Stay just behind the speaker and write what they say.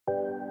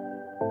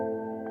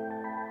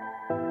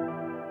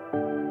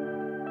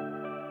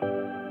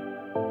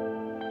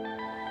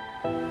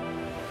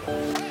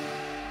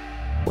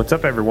What's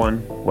up,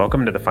 everyone?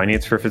 Welcome to the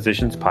Finance for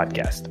Physicians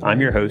podcast.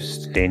 I'm your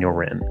host, Daniel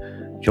Wren.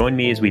 Join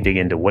me as we dig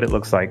into what it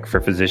looks like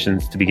for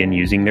physicians to begin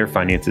using their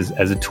finances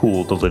as a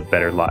tool to live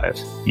better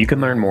lives. You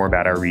can learn more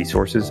about our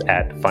resources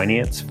at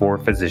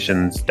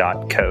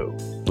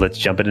financeforphysicians.co. Let's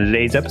jump into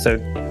today's episode.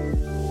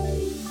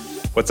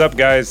 What's up,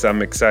 guys?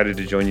 I'm excited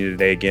to join you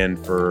today again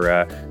for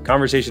a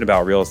conversation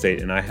about real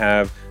estate, and I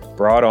have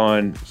brought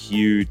on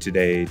Hugh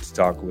today to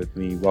talk with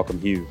me. Welcome,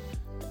 Hugh.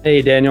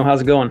 Hey, Daniel. How's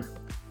it going?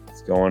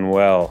 It's going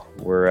well.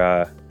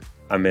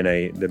 I'm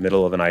in the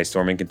middle of an ice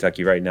storm in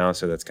Kentucky right now,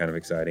 so that's kind of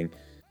exciting.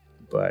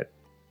 But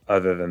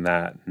other than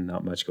that,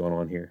 not much going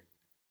on here.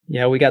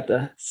 Yeah, we got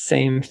the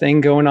same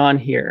thing going on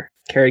here.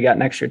 Carrie got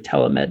an extra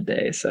telemed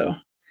day, so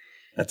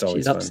that's always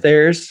she's fun.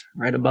 Upstairs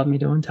right above me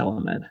doing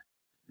telemed.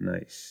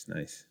 Nice.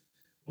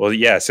 Well,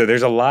 yeah, so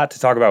there's a lot to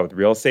talk about with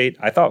real estate.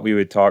 I thought we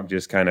would talk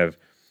just kind of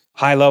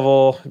high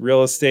level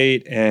real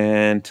estate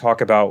and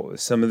talk about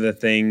some of the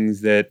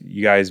things that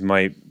you guys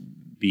might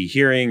be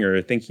hearing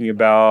or thinking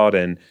about,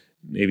 and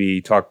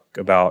maybe talk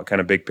about kind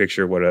of big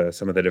picture what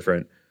some of the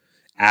different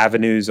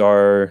avenues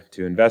are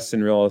to invest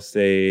in real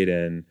estate,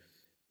 and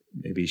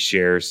maybe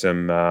share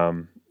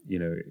some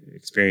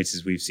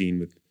experiences we've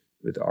seen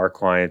with our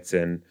clients.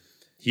 And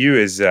Hugh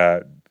is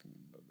I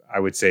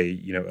would say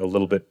a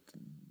little bit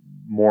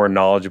more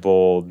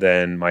knowledgeable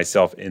than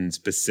myself in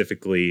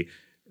specifically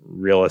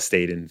real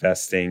estate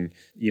investing,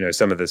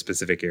 some of the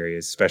specific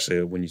areas,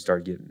 especially when you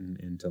start getting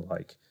into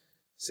like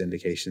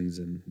syndications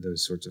and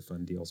those sorts of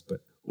fun deals.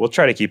 But we'll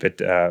try to keep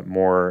it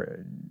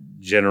more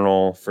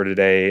general for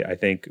today, I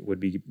think would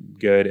be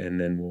good. And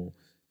then we'll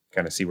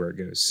kind of see where it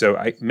goes. So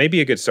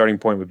maybe a good starting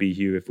point would be,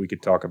 Hugh, if we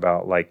could talk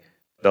about like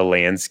the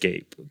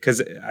landscape,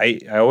 because I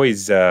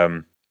always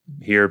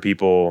hear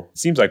people, it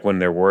seems like when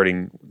they're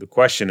wording the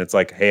question, it's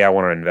like, hey, I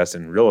want to invest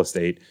in real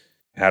estate.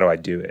 How do I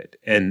do it?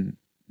 And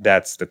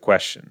that's the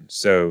question.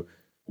 So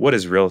what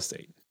is real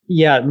estate?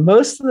 Yeah,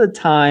 most of the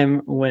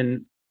time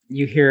when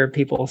you hear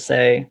people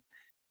say,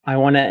 I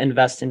want to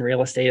invest in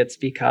real estate, it's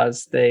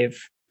because they've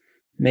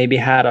maybe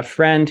had a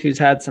friend who's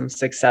had some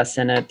success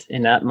in it.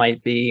 And that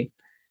might be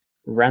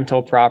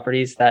rental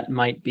properties. That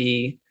might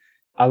be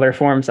other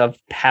forms of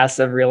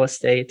passive real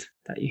estate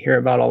that you hear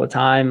about all the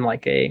time,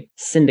 like a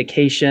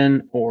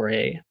syndication, or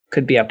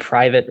could be a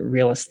private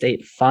real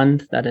estate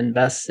fund that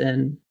invests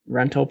in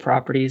rental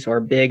properties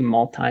or big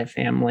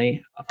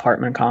multifamily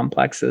apartment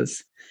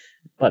complexes.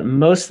 But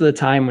most of the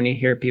time when you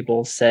hear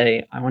people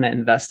say, I want to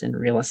invest in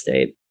real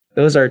estate,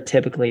 those are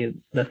typically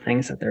the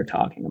things that they're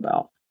talking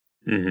about.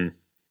 Mm-hmm.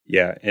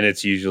 Yeah. And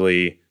it's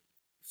usually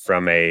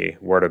from a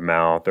word of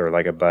mouth, or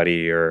like a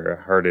buddy, or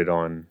heard it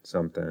on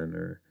something,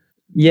 or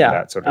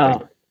that sort of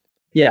thing.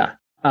 Yeah.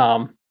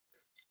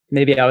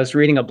 Maybe I was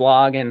reading a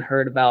blog and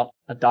heard about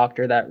a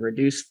doctor that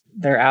reduced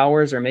their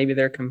hours, or maybe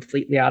they're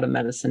completely out of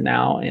medicine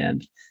now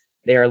and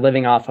they are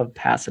living off of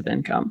passive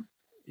income.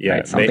 Yeah,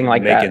 right? Something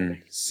like that.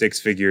 Making six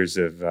figures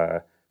of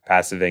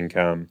passive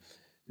income,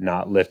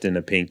 not lifting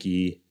a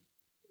pinky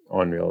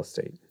on real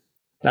estate.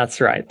 That's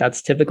right.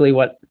 That's typically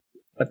what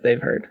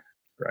they've heard.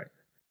 Right.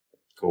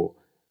 Cool.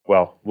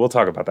 Well, we'll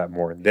talk about that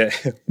more.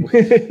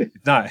 It's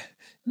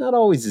not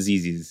always as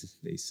easy as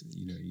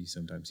you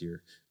sometimes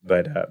hear.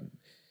 But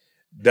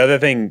the other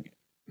thing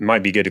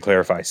might be good to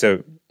clarify.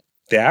 So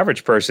the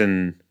average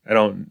person, I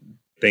don't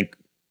think,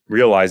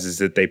 realizes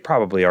that they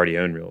probably already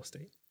own real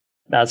estate.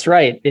 That's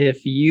right.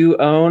 If you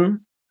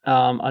own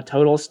a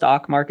total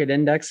stock market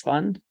index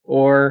fund,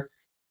 or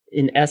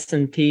an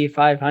S&P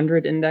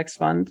 500 index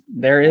fund,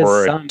 there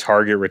is a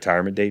target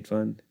retirement date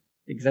fund.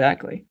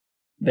 Exactly.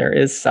 There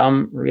is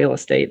some real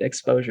estate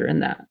exposure in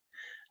that.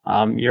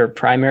 Your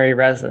primary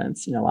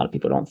residence, a lot of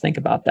people don't think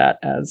about that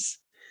as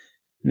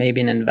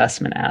maybe an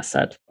investment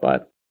asset,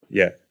 but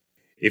yeah.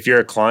 If you're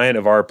a client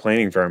of our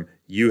planning firm,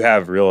 you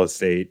have real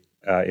estate.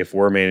 If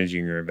we're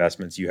managing your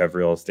investments, you have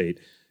real estate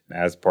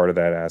as part of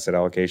that asset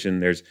allocation.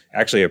 There's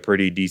actually a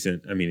pretty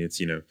decent,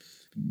 it's,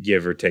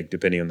 give or take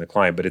depending on the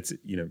client, but it's,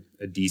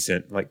 a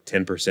decent like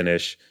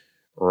 10%-ish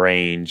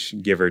range,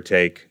 give or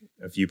take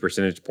a few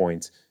percentage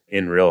points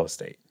in real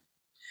estate.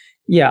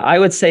 Yeah, I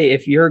would say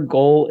if your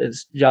goal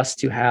is just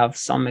to have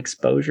some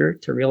exposure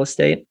to real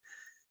estate,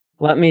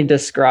 let me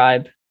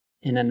describe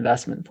an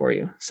investment for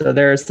you. So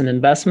there's an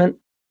investment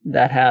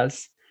that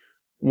has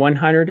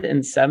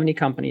 170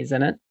 companies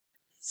in it.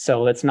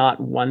 So it's not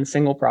one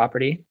single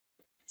property.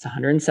 It's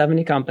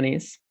 170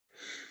 companies.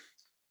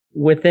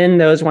 Within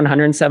those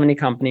 170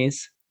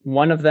 companies,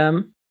 one of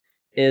them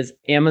is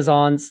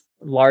Amazon's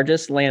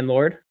largest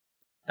landlord.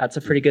 That's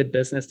a pretty good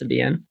business to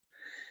be in.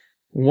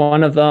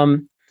 One of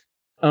them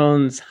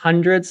owns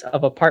hundreds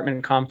of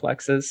apartment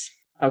complexes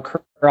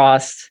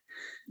across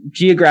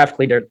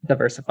geographically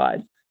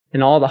diversified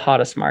in all the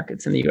hottest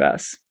markets in the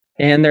US.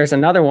 And there's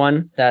another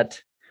one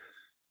that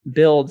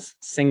builds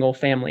single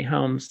family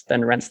homes,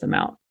 then rents them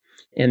out.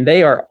 And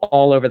they are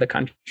all over the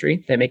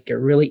country. They make it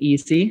really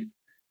easy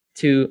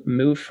to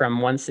move from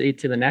one city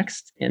to the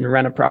next and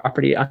rent a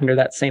property under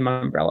that same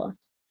umbrella.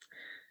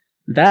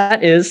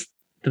 That is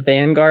the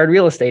Vanguard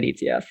Real Estate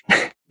ETF.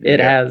 It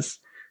has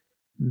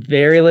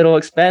very little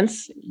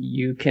expense.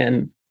 You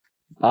can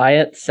buy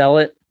it, sell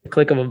it,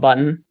 click of a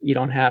button. You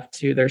don't have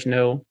to, there's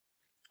no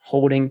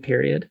holding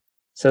period.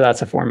 So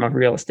that's a form of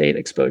real estate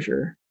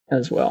exposure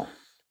as well.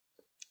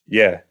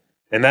 Yeah.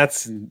 And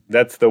that's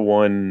the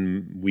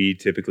one we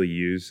typically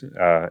use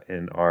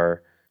in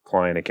our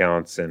client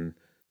accounts. And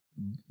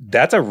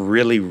that's a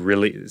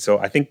really, so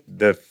I think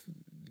the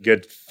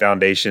good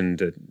foundation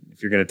to,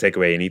 if you're going to take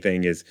away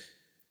anything, is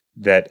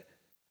that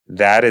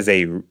is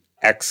a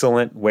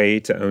excellent way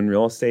to own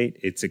real estate.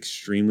 It's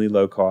extremely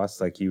low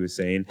cost, like he was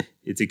saying.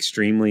 It's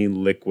extremely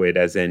liquid,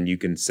 as in you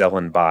can sell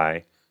and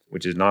buy,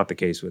 which is not the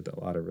case with a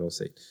lot of real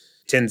estate.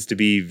 Tends to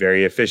be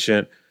very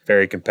efficient,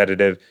 very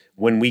competitive.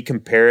 When we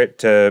compare it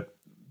to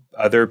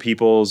other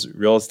people's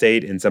real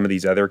estate in some of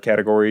these other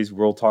categories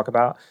we'll talk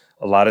about,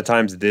 a lot of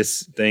times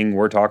this thing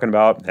we're talking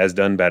about has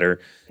done better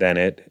than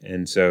it.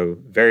 And so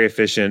very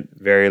efficient,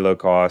 very low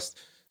cost.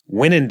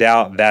 When in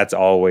doubt, that's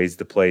always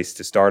the place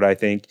to start, I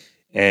think.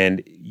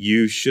 And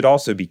you should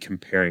also be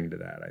comparing to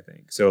that, I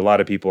think. So a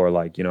lot of people are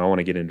like, I want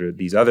to get into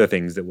these other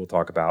things that we'll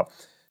talk about,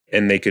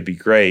 and they could be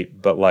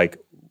great, but like,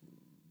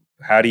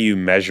 how do you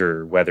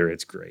measure whether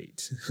it's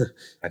great?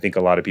 I think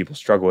a lot of people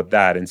struggle with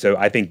that. And so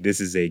I think this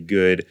is a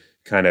good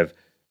kind of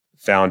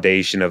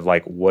foundation of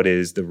like, what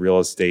is the real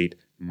estate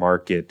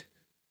market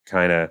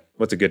kind of,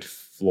 what's a good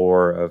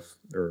floor of,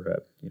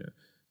 or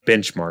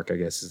benchmark, I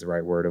guess is the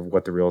right word, of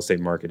what the real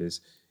estate market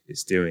is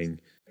doing.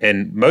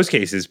 And most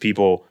cases,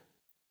 people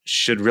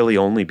should really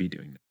only be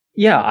doing that.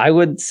 Yeah, I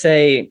would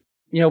say,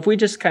 if we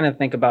just kind of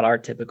think about our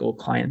typical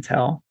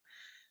clientele,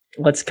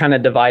 let's kind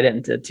of divide it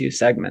into two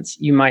segments.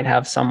 You might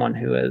have someone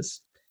who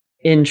is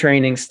in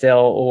training still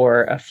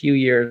or a few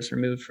years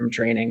removed from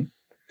training,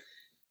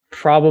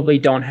 probably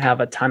don't have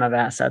a ton of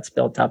assets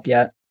built up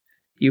yet.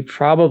 You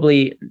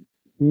probably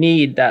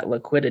need that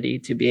liquidity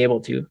to be able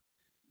to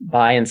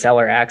buy and sell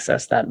or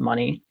access that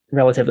money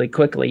relatively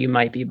quickly. You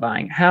might be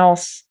buying a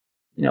house,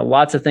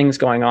 lots of things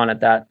going on at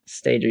that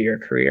stage of your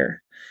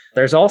career.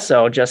 There's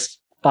also, just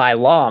by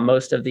law,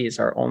 most of these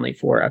are only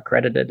for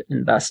accredited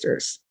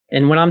investors.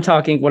 And what I'm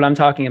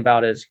talking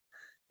about is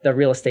the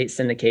real estate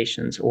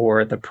syndications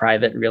or the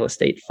private real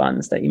estate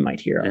funds that you might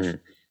hear of. Mm-hmm.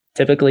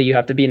 Typically, you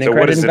have to be an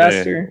accredited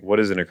investor. What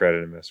is an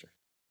accredited investor?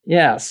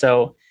 Yeah,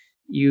 so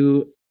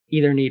you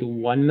either need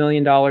 $1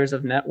 million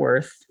of net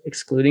worth,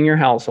 excluding your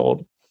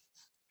household,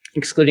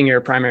 excluding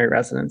your primary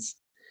residence,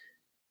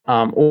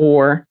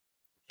 or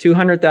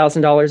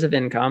 $200,000 of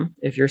income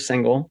if you're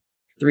single,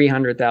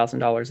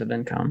 $300,000 of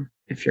income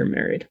if you're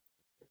married.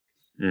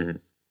 Mm-hmm.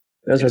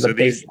 Those are the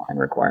baseline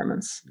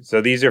requirements.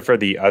 So these are for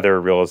the other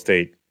real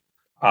estate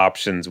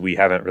options we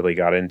haven't really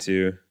got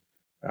into.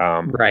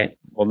 Right.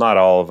 Well, not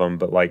all of them,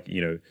 but like,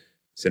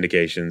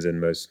 syndications and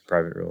most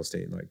private real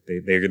estate, like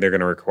they're going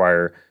to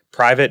require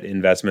private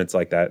investments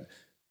like that.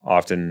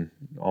 Often,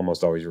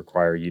 almost always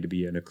require you to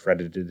be an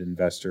accredited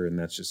investor, and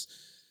that's just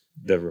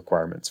the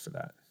requirements for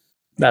that.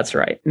 That's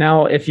right.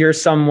 Now, if you're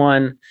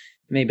someone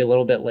maybe a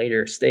little bit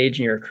later stage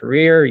in your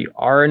career, you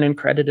are an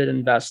accredited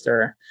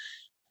investor,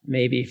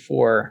 maybe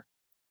for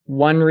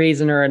one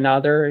reason or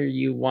another,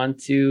 you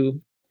want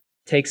to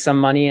take some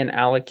money and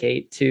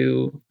allocate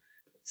to,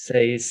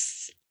 say,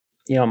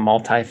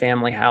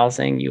 multifamily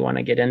housing. You want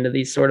to get into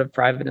these sort of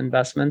private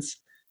investments.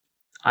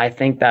 I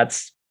think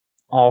that's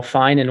all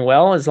fine and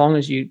well, as long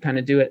as you kind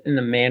of do it in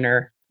a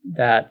manner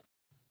that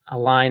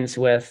aligns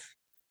with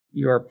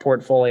your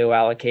portfolio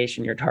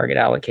allocation, your target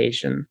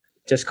allocation.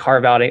 Just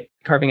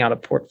carving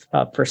out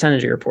a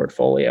percentage of your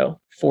portfolio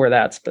for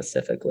that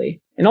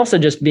specifically. And also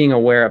just being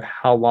aware of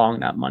how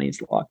long that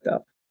money's locked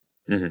up.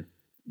 Mm-hmm.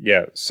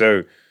 Yeah.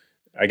 So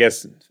I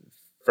guess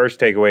first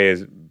takeaway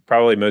is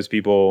probably most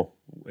people,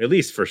 at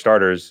least for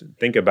starters,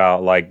 think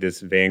about like this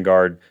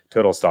Vanguard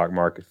total stock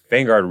market,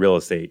 Vanguard real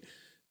estate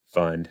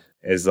fund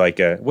as like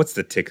what's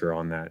the ticker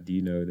on that? Do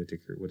you know the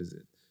ticker? What is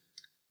it?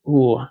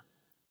 Ooh.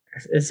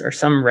 Is there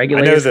some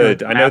regulators?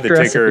 I know the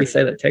ticker. If we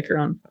say the ticker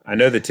on. I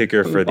know the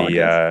ticker for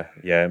the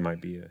there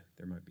might be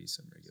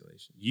some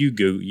regulation.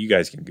 You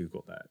guys can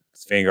Google that.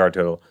 It's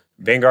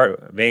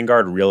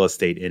Vanguard Real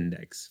Estate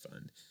Index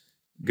Fund.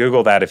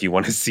 Google that if you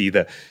want to see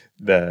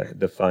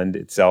the fund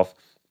itself.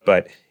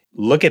 But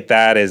look at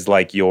that as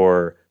like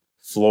your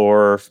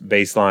floor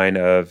baseline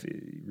of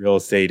real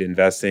estate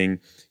investing.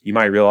 You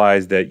might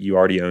realize that you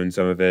already own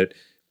some of it.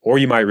 Or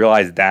you might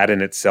realize that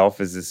in itself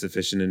is a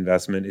sufficient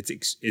investment.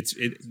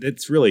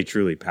 It's really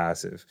truly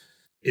passive,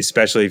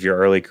 especially if you're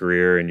early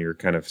career and you're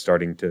kind of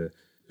starting to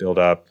build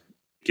up,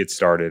 get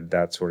started,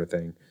 that sort of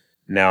thing.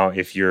 Now,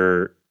 if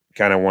you're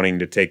kind of wanting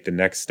to take the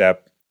next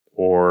step,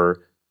 or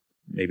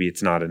maybe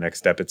it's not a next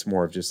step, it's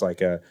more of just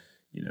like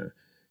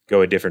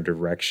go a different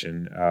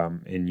direction,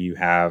 and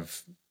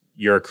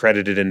you're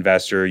accredited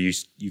investor.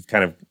 You've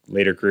kind of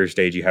later career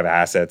stage, you have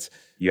assets,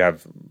 you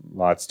have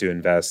lots to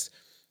invest.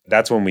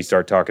 That's when we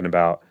start talking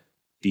about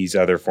these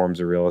other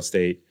forms of real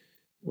estate,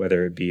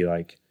 whether it be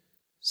like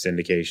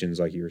syndications,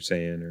 like you were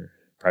saying, or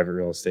private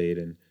real estate.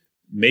 And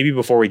maybe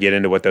before we get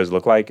into what those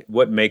look like,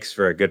 what makes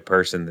for a good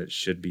person that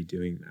should be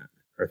doing that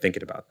or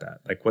thinking about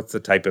that? Like, what's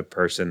the type of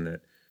person that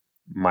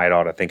might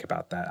ought to think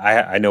about that?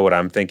 I know what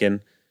I'm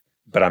thinking,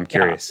 but I'm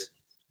curious.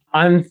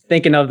 I'm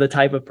thinking of the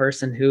type of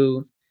person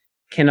who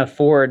can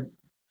afford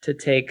to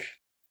take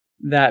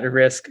that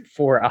risk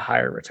for a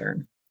higher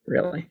return,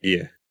 really.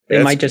 Yeah.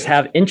 They might just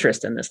have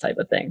interest in this type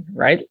of thing,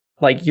 right?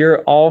 Like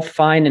you're all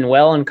fine and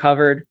well and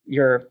covered.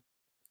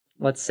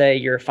 Let's say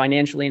you're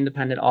financially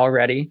independent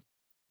already.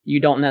 You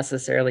don't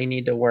necessarily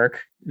need to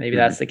work. Maybe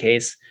that's the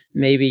case.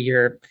 Maybe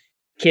your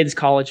kids'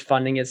 college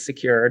funding is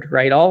secured,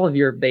 right? All of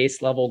your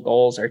base level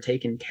goals are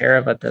taken care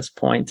of at this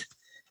point,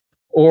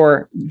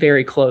 or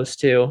very close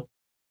to.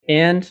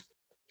 And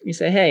you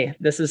say, hey,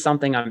 this is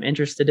something I'm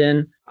interested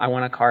in. I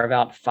want to carve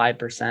out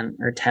 5%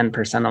 or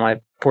 10% of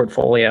my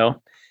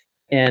portfolio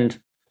and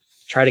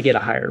try to get a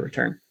higher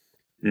return.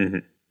 Mm-hmm.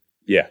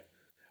 Yeah.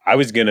 I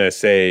was going to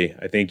say,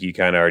 I think you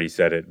kind of already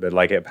said it, but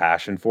like a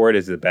passion for it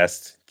is the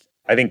best.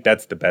 I think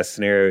that's the best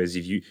scenario, is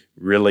if you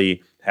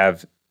really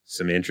have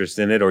some interest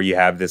in it, or you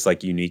have this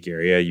like unique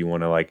area you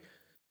want to like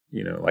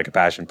a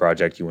passion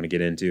project you want to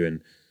get into.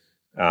 And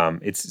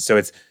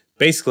it's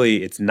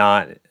basically, it's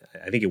not,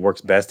 I think it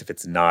works best if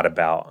it's not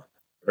about,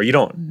 or you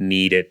don't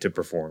need it to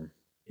perform,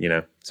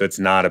 so it's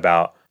not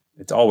about,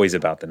 it's always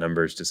about the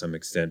numbers to some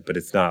extent, but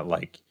it's not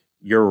like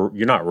you're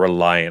not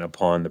reliant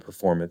upon the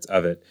performance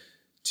of it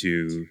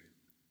to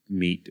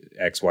meet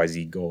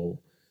XYZ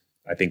goal.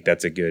 I think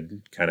that's a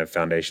good kind of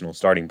foundational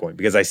starting point,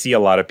 because I see a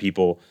lot of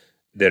people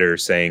that are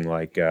saying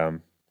like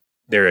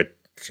they're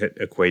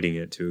equating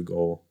it to a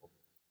goal,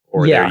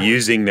 or they're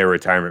using their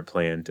retirement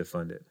plan to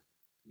fund it.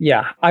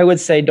 Yeah, I would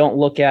say don't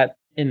look at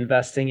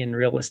investing in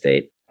real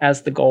estate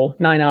as the goal.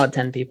 9 out of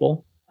 10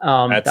 people.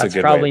 That's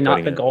probably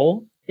not the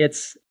goal.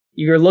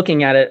 You're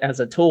looking at it as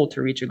a tool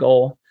to reach a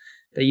goal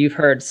that you've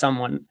heard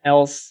someone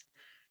else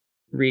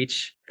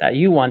reach, that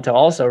you want to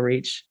also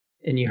reach,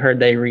 and you heard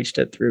they reached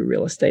it through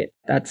real estate.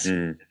 That's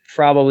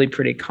probably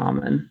pretty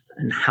common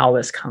in how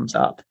this comes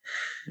up.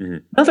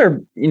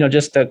 Another,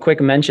 just a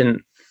quick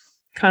mention,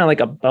 kind of like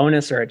a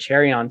bonus or a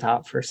cherry on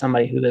top for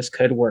somebody who this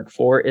could work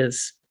for,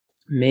 is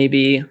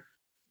maybe,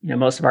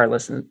 most of our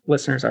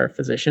listeners are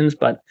physicians,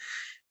 but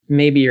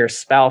maybe your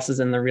spouse is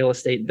in the real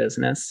estate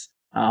business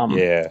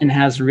and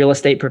has real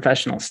estate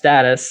professional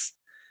status.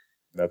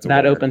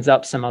 That opens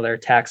up some other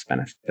tax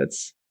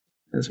benefits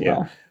as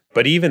well.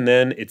 But even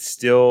then, it's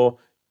still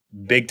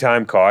big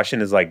time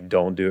caution is like,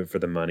 don't do it for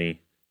the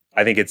money.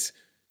 I think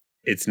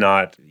it's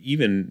not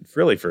even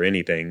really for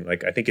anything.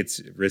 Like, I think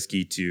it's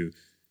risky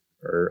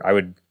or I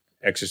would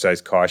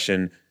exercise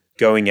caution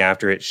going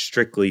after it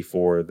strictly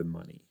for the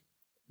money.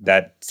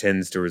 That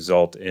tends to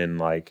result in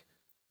like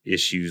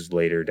issues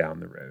later down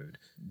the road.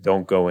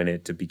 Don't go in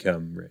it to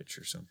become rich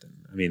or something.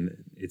 I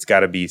mean, it's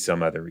got to be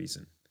some other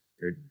reason,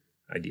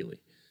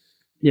 ideally.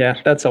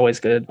 Yeah, that's always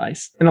good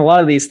advice. And a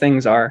lot of these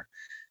things are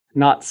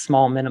not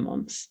small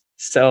minimums.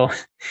 So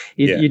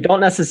you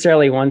don't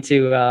necessarily want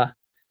to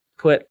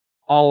put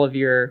all of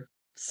your,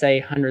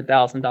 say,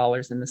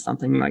 $100,000 into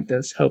something like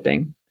this,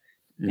 hoping,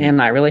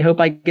 and I really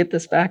hope I get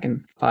this back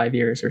in 5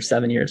 years or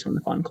 7 years when the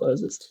fund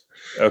closes.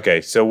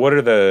 Okay, so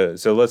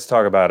let's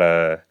talk about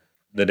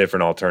the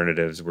different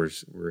alternatives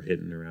we're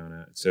hitting around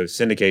at. So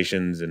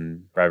syndications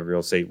and private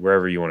real estate,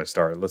 wherever you want to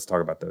start. Let's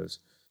talk about those.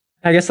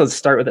 I guess let's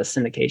start with a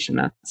syndication.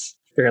 That's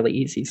fairly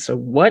easy. So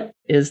what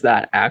is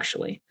that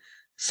actually?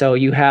 So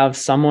you have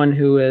someone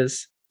who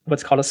is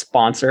what's called a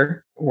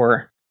sponsor,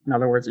 or in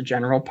other words, a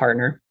general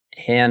partner,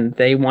 and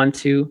they want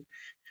to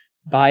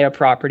buy a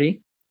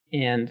property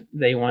and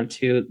they want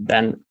to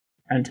then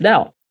rent it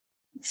out.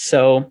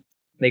 So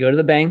they go to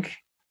the bank.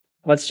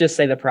 Let's just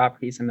say the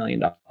property is $1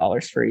 million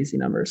for easy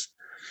numbers.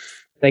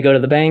 They go to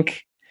the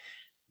bank,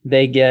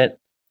 they get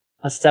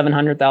a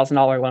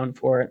 $700,000 loan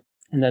for it,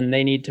 and then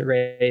they need to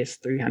raise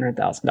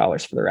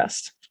 $300,000 for the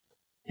rest.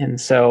 And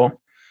so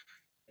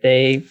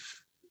they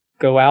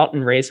go out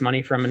and raise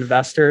money from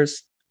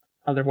investors,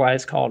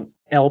 otherwise called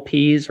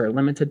LPs or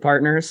limited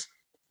partners.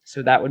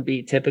 So that would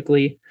be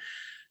typically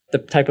the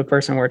type of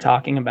person we're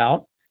talking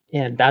about.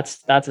 And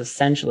that's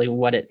essentially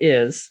what it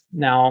is.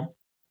 Now,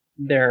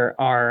 there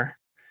are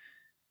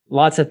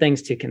lots of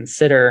things to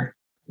consider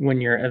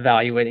when you're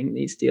evaluating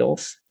these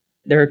deals.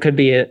 There could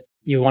be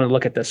you want to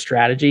look at the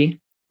strategy.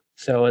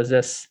 So is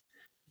this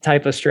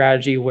type of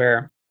strategy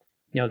where,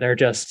 they're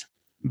just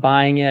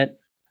buying it,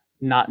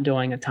 not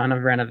doing a ton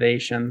of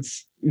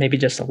renovations, maybe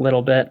just a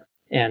little bit,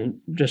 and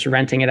just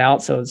renting it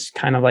out. So it's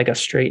kind of like a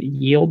straight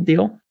yield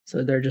deal.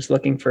 So they're just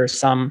looking for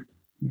some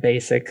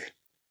basic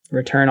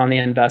return on the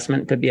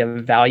investment. Could be a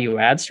value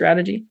add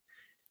strategy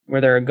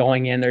where they're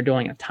going in, they're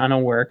doing a ton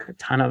of work, a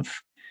ton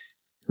of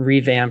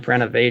revamp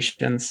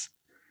renovations,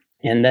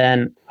 and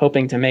then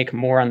hoping to make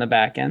more on the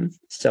back end.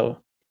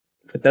 So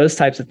with those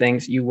types of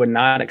things, you would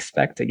not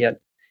expect to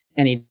get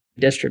any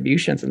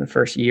distributions in the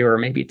first year or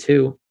maybe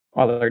two.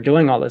 While they're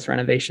doing all those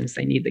renovations,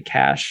 they need the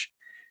cash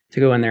to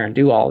go in there and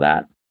do all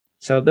that.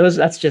 So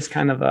that's just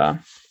kind of a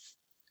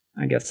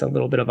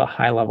little bit of a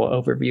high level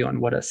overview on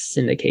what a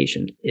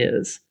syndication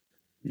is.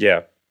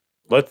 Yeah.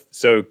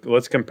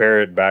 Let's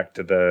compare it back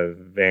to the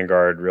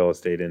Vanguard Real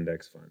Estate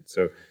Index Fund.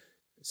 So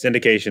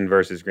syndication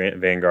versus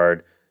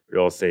Vanguard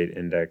real estate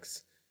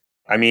index.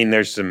 I mean,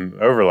 there's some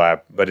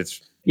overlap, but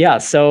it's yeah.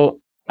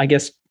 So I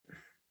guess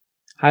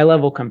high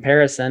level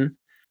comparison.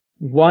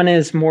 One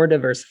is more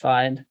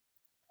diversified.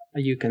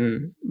 You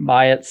can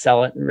buy it,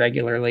 sell it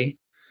regularly.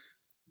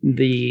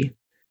 The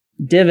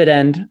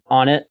dividend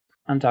on it,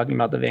 I'm talking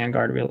about the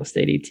Vanguard real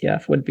estate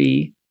ETF, would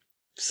be,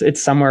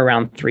 it's somewhere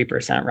around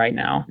 3% right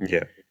now.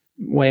 Yeah.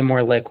 Way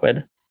more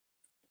liquid.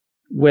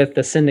 With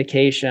the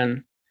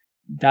syndication,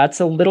 that's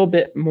a little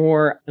bit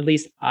more, at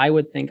least I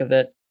would think of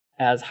it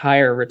as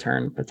higher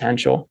return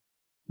potential,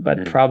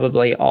 but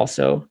probably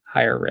also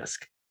higher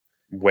risk.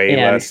 Way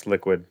less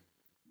liquid.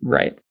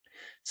 Right.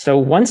 So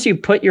once you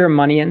put your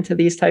money into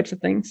these types of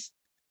things,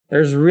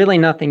 there's really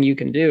nothing you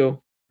can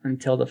do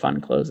until the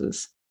fund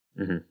closes.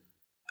 Mm-hmm.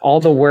 All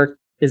the work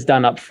is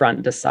done up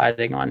front,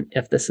 deciding on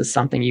if this is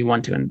something you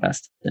want to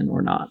invest in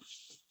or not.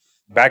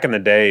 Back in the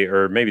day,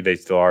 or maybe they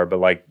still are, but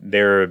like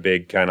they're a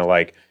big kind of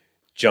like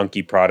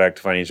junky product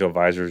financial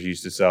advisors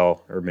used to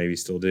sell, or maybe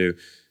still do,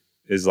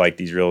 is like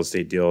these real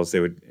estate deals.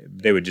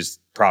 They would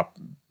just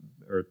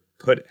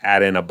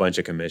add in a bunch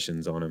of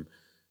commissions on them.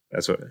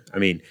 That's what I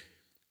mean.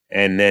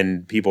 And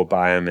then people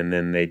buy them, and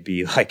then they'd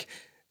be like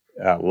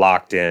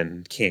locked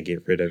in, can't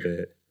get rid of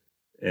it,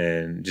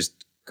 and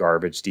just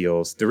garbage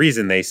deals. The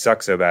reason they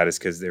suck so bad is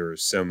because there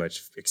was so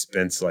much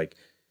expense. Like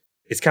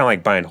it's kind of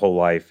like buying whole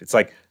life. It's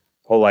like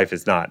whole life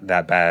is not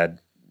that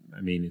bad.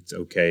 I mean, it's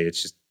okay.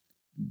 It's just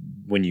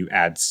when you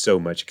add so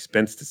much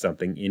expense to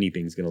something,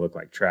 anything's going to look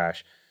like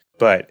trash.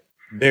 But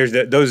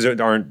those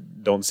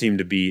don't seem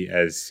to be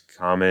as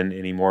common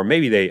anymore.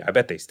 Maybe I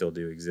bet they still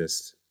do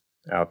exist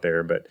out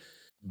there, but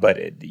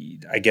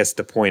I guess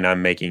the point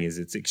I'm making is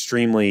it's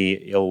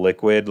extremely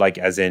illiquid, like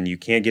as in you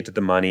can't get to the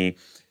money.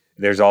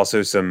 There's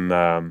also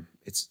some,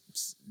 it's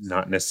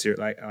not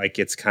necessarily like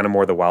it's kind of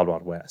more the wild,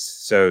 wild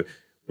west. So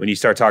when you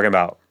start talking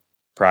about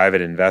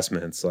private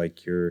investments, like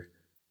they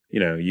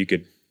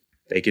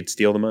could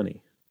steal the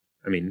money.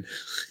 I mean,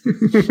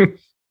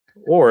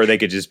 or they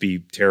could just be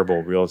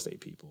terrible real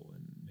estate people.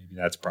 And maybe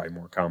that's probably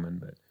more common,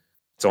 but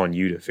it's on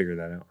you to figure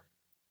that out.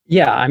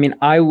 Yeah. I mean,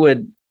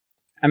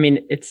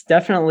 it's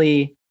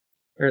definitely,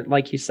 or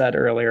like you said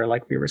earlier,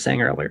 like we were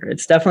saying earlier,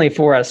 it's definitely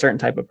for a certain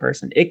type of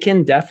person. It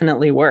can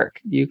definitely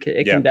work.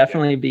 Can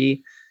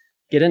definitely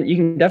you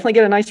can definitely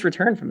get a nice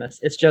return from this.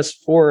 It's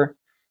just for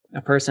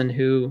a person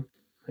who,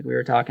 like we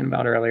were talking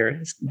about earlier,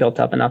 has built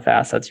up enough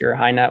assets. You're a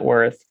high net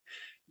worth.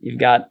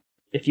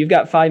 If you've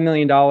got $5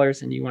 million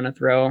and you want to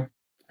throw a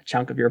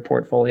chunk of your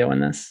portfolio in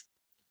this,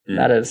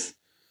 that is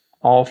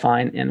all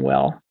fine and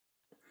well.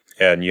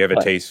 Yeah, and you have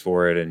a taste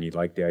for it, and you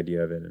like the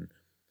idea of it, and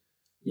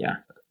yeah.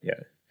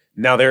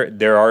 Now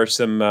there are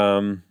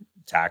some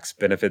tax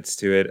benefits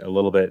to it a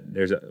little bit.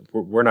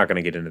 We're not going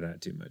to get into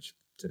that too much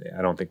today.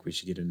 I don't think we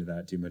should get into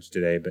that too much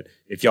today. But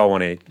if y'all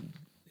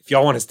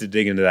want us to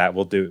dig into that,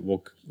 we'll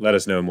let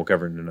us know, and we'll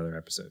cover it in another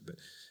episode.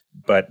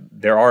 But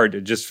there are,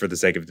 just for the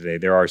sake of today,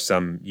 there are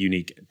some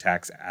unique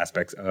tax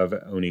aspects of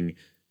owning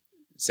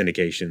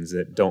syndications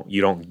that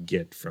you don't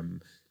get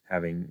from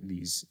having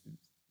these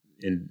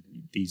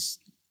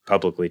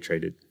publicly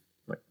traded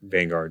like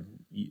Vanguard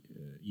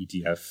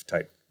ETF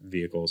type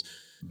vehicles,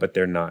 but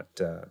they're not.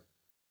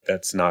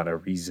 That's not a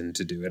reason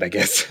to do it, I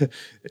guess.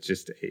 It's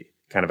just a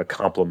kind of a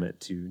complement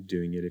to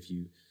doing it if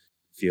you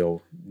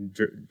feel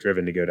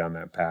driven to go down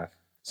that path.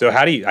 So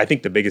I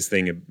think the biggest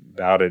thing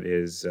about it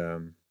is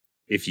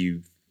if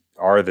you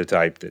are the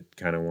type that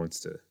kind of wants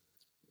to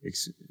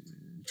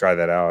try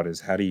that out,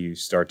 is how do you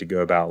start to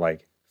go about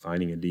like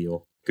finding a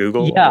deal?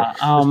 Google? Yeah.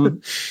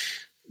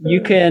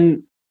 You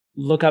can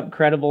look up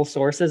credible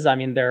sources. I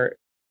mean,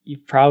 you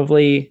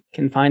probably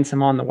can find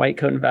some on the White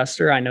Coat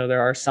Investor. I know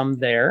there are some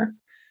there.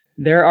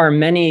 There are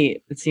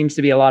many, it seems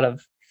to be a lot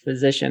of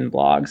physician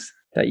blogs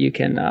that you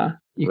can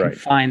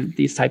find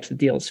these types of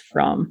deals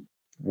from.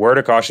 Word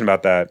of caution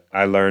about that.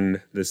 I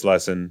learned this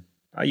lesson.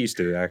 I used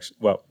to actually.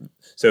 Well,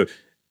 so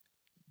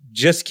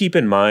just keep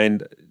in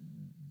mind,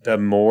 the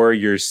more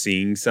you're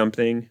seeing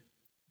something,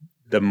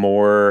 the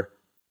more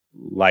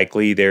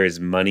likely there is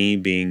money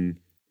being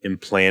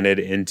implanted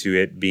into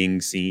it being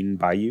seen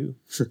by you.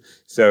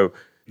 So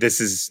this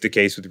is the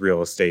case with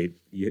real estate,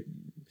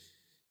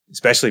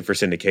 especially for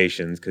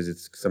syndications, because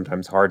it's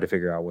sometimes hard to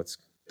figure out what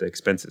the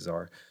expenses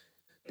are.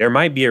 There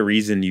might be a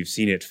reason you've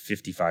seen it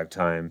 55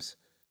 times,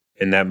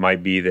 and that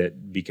might be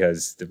that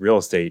because the real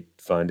estate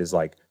fund is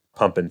like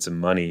pumping some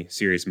money,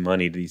 serious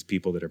money, to these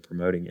people that are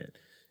promoting it.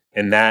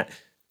 And that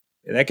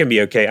can be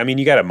okay. I mean,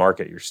 you got to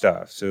market your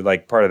stuff. So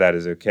like part of that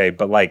is okay.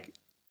 But like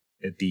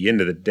at the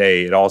end of the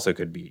day, it also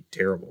could be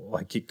terrible.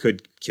 Like it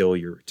could kill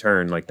your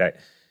return. Like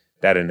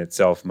that in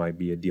itself might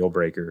be a deal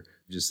breaker.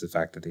 Just the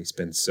fact that they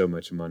spend so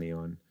much money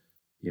on,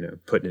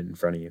 putting it in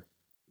front of you.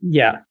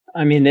 Yeah.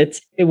 I mean,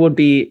 it's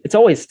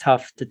always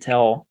tough to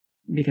tell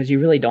because you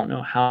really don't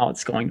know how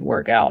it's going to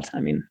work out.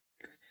 I mean,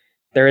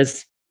 there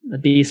is a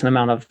decent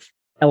amount of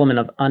element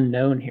of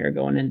unknown here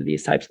going into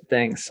these types of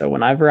things. So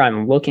whenever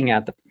I'm looking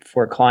at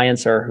for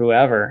clients or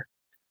whoever,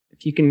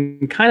 if you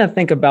can kind of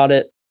think about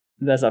it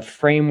there's a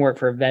framework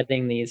for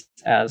vetting these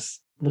as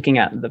looking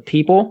at the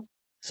people.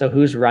 So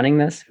who's running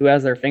this? Who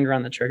has their finger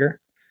on the trigger?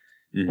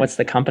 Mhm. What's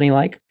the company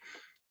like?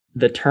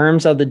 The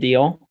terms of the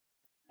deal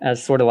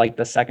as sort of like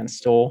the second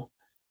stool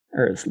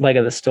or leg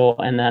of the stool,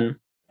 and then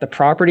the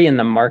property and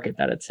the market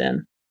that it's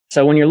in.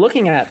 So when you're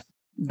looking at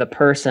the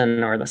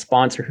person or the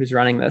sponsor who's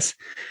running this,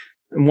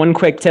 one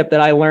quick tip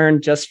that I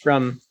learned just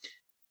from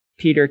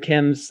Peter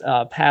Kim's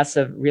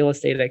Passive Real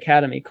Estate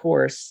Academy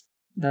course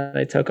that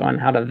I took on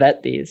how to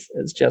vet these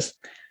is just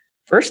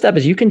first step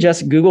is you can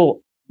just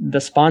Google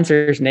the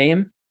sponsor's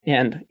name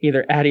and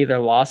either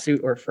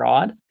lawsuit or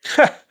fraud.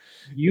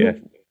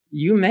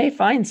 You may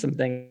find some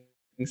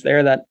things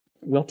there that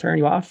will turn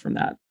you off from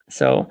that.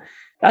 So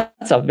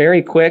that's a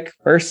very quick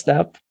first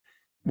step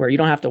where you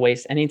don't have to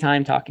waste any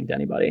time talking to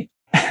anybody.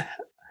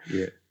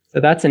 Yeah.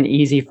 So that's an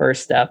easy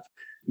first step.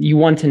 You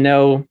want to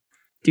know,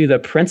 do the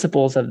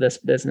principals of this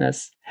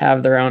business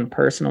have their own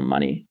personal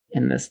money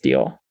in this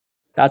deal?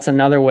 That's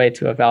another way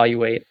to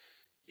evaluate,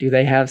 do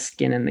they have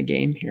skin in the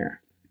game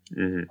here?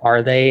 Mm-hmm.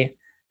 Are they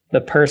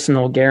the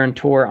personal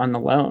guarantor on the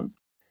loan?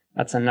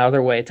 That's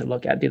another way to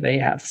look at, do they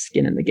have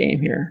skin in the game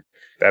here?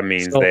 That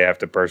means they have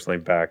to personally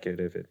back it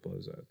if it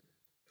blows up.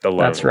 The loan.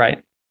 That's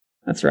right.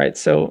 That's right.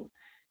 So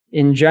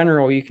in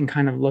general, you can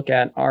kind of look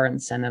at our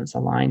incentives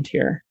aligned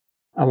here,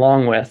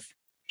 along with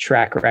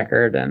track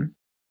record and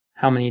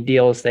how many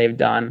deals they've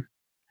done.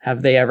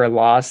 Have they ever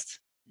lost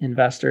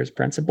investors'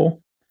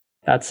 principal?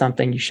 That's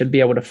something you should be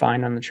able to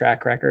find on the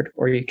track record,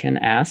 or you can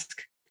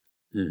ask.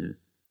 Mm-hmm.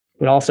 It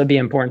would also be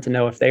important to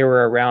know if they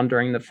were around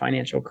during the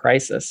financial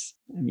crisis.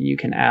 I mean, you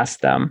can ask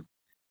them,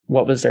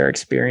 what was their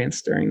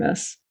experience during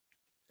this?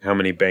 How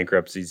many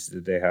bankruptcies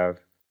did they have?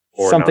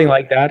 Or something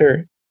like that,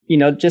 or,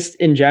 just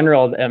in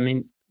general, I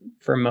mean,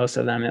 for most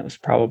of them, it was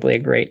probably a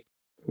great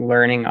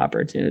learning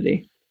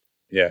opportunity.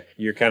 Yeah,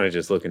 you're kind of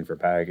just looking for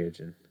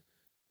baggage,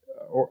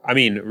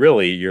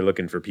 really, you're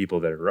looking for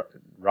people that are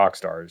rock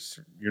stars.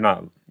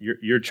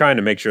 You're trying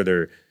to make sure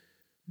they're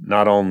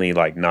not only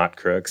like not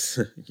crooks.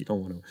 You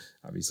don't want to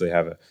obviously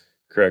have a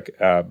crook,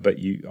 but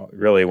you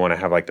really want to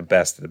have like the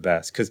best of the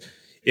best. Because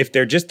if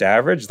they're just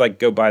average, like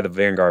go buy the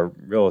Vanguard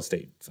Real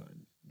Estate Fund.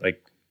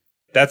 Like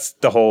that's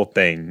the whole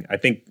thing. I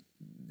think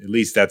at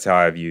least that's how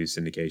I've used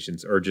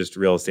syndications or just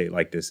real estate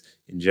like this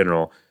in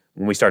general.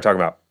 When we start talking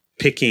about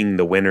picking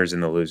the winners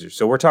and the losers,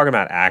 so we're talking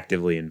about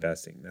actively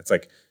investing. That's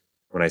like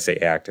when I say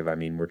active, I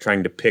mean we're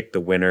trying to pick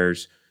the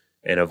winners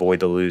and avoid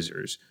the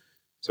losers.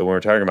 So when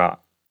we're talking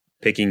about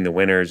picking the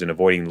winners and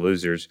avoiding the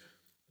losers,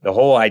 the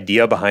whole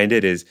idea behind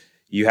it is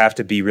you have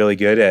to be really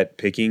good at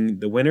picking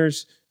the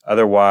winners.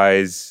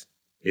 Otherwise,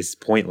 it's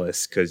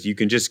pointless because you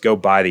can just go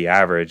buy the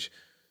average.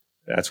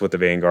 That's what the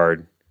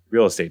Vanguard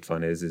Real Estate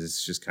Fund is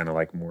it's just kind of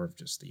like more of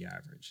just the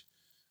average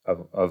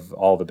of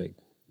all the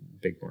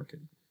big market.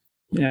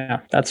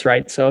 Yeah, that's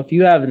right. So if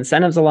you have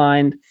incentives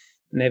aligned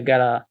and they've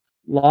got a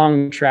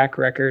long track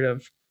record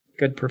of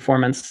good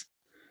performance,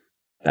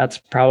 that's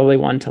probably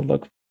one to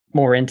look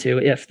more into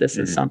if this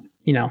is some,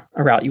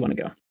 a route you want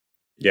to go.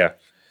 Yeah.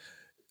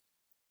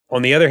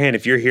 On the other hand,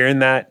 if you're hearing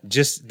that,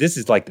 just this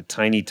is like the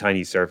tiny,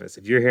 tiny surface.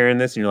 If you're hearing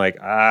this and you're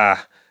like, I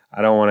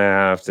don't want to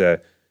have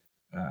to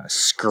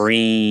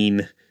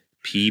screen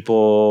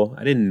people.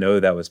 I didn't know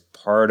that was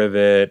part of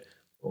it.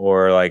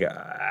 Or like,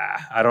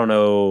 I don't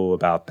know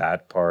about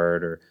that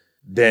part. Or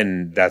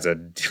then that's a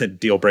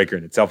deal breaker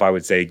in itself. I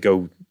would say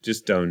go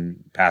just own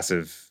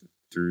passive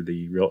through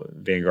the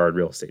Vanguard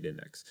Real Estate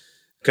Index.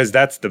 Because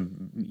that's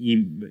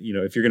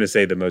if you're going to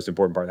say the most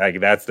important part, like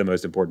that's the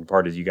most important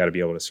part is you got to be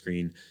able to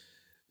screen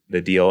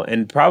the deal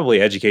and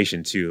probably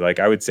education too. Like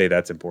I would say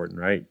that's important,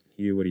 right?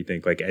 Hugh, what do you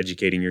think? Like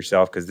educating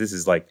yourself, because this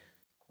is like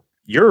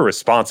you're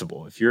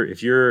responsible if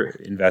you're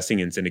investing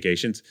in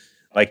syndications.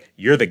 Like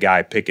you're the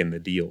guy picking the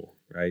deal,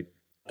 right?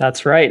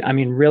 That's right. I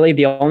mean, really,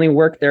 the only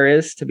work there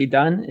is to be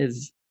done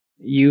is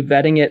you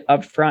vetting it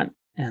up front,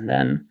 and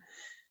then,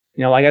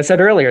 like I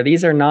said earlier,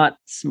 these are not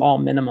small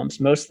minimums.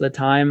 Most of the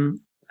time,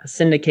 a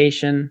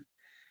syndication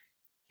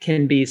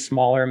can be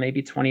smaller,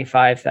 maybe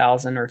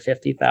 25,000 or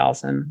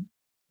 50,000,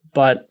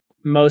 but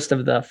most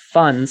of the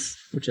funds,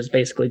 which is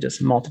basically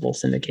just multiple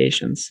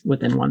syndications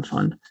within one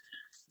fund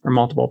or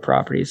multiple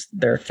properties,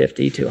 they're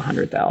 50 to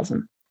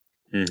 100,000.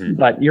 Mm-hmm.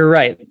 But you're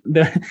right.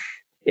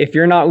 If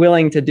you're not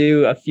willing to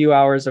do a few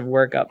hours of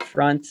work up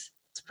front,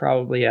 it's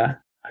probably a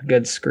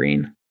good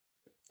screen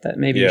that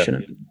maybe you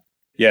shouldn't.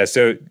 Yeah.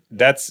 So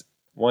that's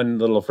one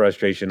little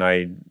frustration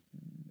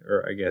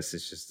I guess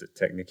it's just a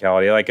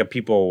technicality. Like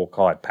people will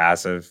call it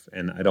passive,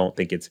 and I don't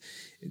think it's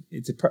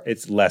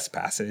less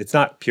passive. It's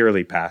not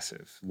purely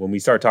passive. When we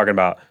start talking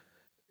about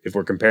if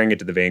we're comparing it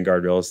to the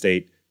Vanguard Real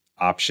Estate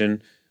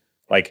option,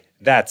 like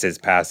that's as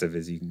passive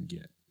as you can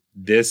get.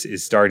 This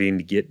is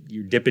starting to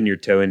you're dipping your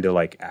toe into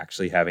like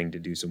actually having to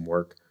do some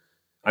work.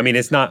 I mean,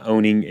 it's not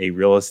owning a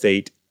real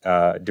estate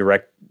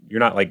direct. You're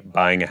not like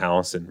buying a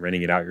house and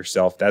renting it out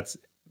yourself. That's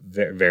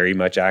very, very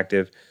much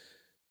active.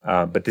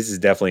 But this is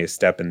definitely a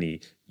step in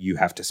you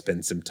have to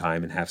spend some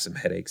time and have some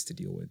headaches to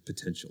deal with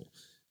potential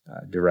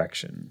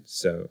direction.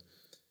 So,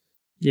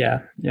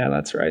 yeah,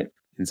 that's right.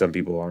 And some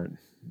people aren't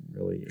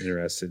really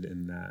interested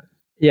in that.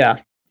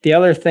 Yeah. The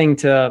other thing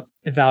to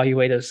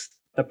evaluate is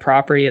the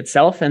property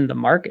itself and the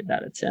market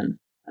that it's in.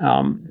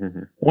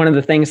 One of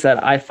the things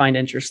that I find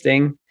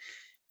interesting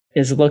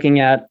is looking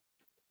at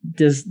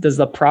is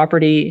the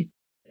property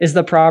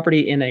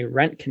in a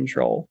rent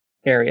control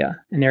area,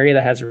 an area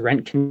that has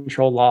rent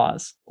control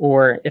laws?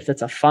 Or if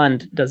it's a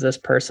fund, does this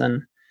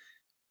person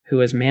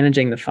who is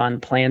managing the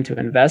fund plan to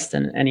invest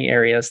in any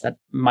areas that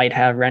might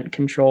have rent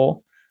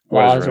control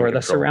laws, or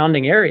the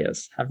surrounding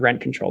areas have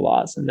rent control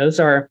laws? And those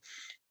are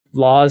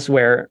laws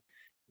where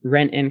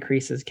rent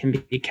increases can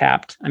be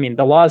capped. I mean,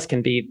 the laws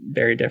can be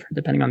very different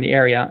depending on the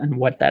area and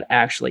what that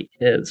actually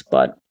is.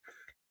 But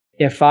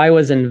if I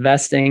was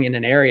investing in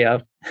an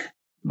area,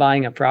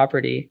 buying a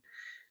property,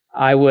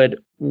 I would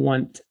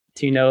want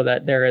to know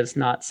that there is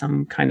not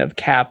some kind of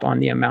cap on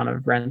the amount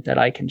of rent that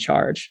I can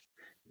charge.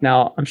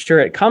 Now, I'm sure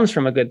it comes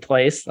from a good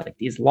place, like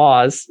these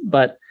laws,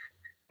 but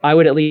I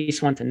would at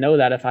least want to know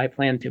that if I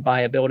plan to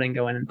buy a building,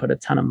 go in and put a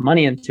ton of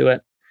money into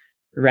it,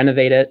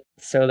 renovate it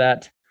so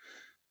that,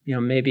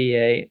 maybe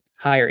a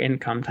higher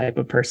income type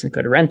of person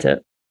could rent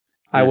it.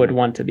 I would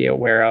want to be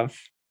aware of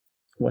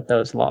what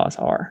those laws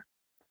are.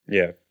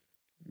 Yeah,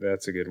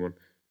 that's a good one.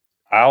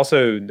 I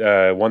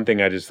also, one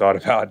thing I just thought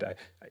about,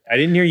 I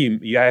didn't hear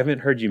you, I haven't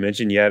heard you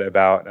mention yet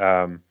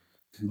about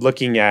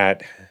looking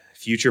at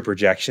future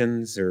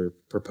projections or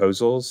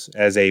proposals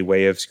as a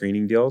way of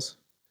screening deals.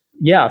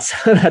 Yeah,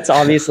 so that's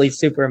obviously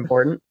super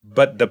important.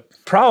 But the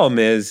problem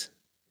is,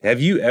 have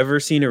you ever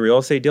seen a real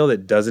estate deal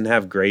that doesn't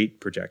have great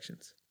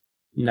projections?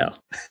 No.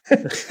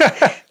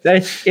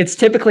 It's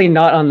typically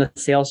not on the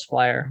sales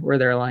flyer where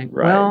they're like,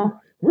 well,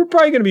 we're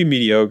probably going to be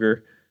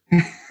mediocre.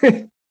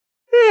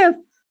 Yeah,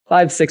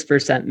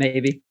 5-6%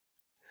 maybe.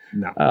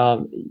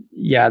 No.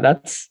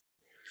 That's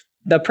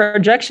the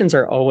projections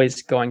are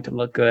always going to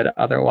look good.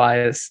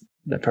 Otherwise,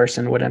 the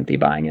person wouldn't be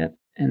buying it,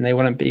 and they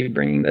wouldn't be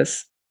bringing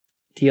this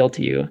deal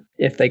to you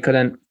if they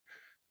couldn't,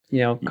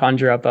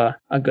 conjure up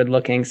a good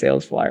looking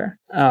sales flyer.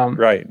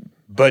 Right.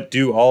 But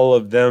do all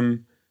of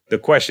them, the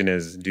question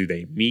is, do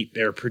they meet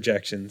their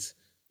projections?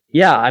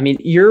 Yeah. I mean,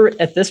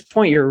 at this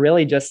point, you're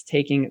really just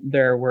taking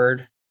their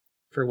word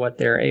for what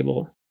they're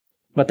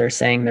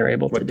saying they're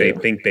able to do. What they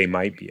think they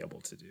might be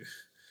able to do.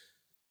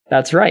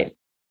 That's right.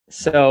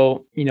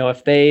 So,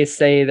 if they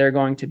say they're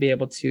going to be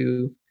able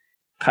to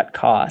cut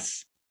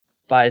costs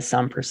by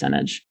some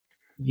percentage,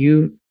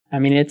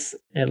 it's,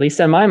 at least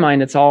in my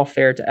mind, it's all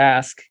fair to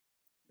ask,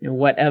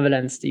 what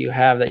evidence do you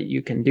have that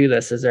you can do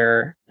this? Is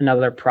there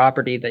another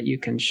property that you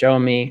can show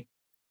me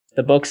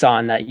the books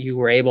on that you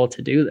were able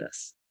to do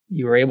this?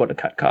 You were able to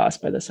cut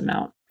costs by this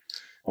amount.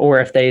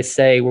 Or if they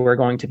say we're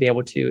going to be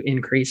able to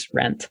increase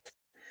rent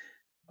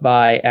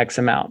by X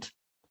amount,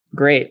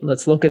 great.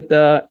 Let's look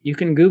at you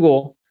can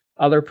Google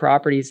other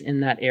properties in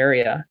that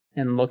area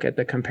and look at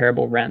the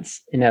comparable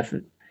rents. And if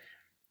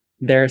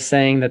they're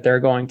saying that they're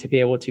going to be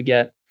able to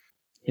get,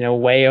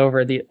 way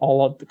over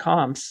all of the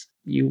comps,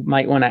 you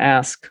might want to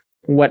ask,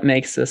 what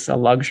makes this a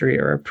luxury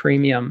or a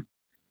premium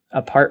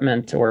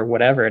apartment or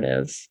whatever it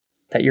is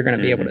that you're going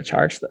to be able to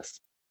charge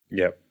this?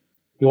 Yep.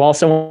 You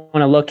also want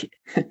to look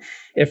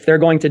if they're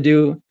going to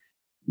do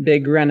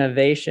big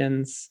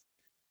renovations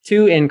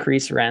to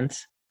increase rent.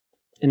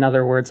 In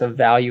other words, a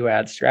value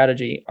add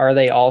strategy. Are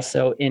they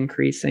also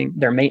increasing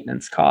their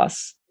maintenance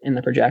costs in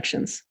the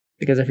projections?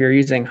 Because if you're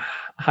using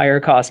higher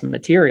cost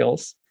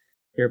materials,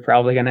 you're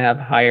probably going to have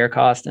higher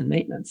cost in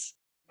maintenance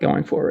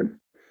going forward.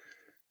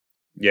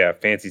 Yeah,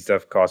 fancy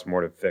stuff costs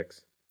more to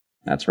fix.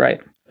 That's right.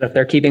 If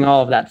they're keeping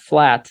all of that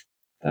flat,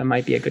 that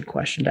might be a good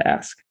question to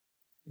ask.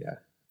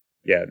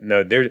 Yeah.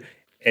 No,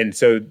 and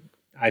so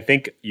I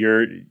think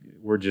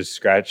we're just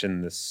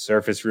scratching the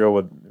surface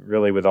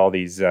with all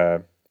these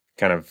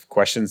kind of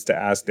questions to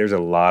ask. There's a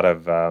lot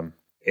of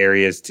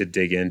areas to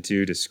dig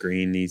into to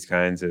screen these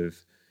kinds of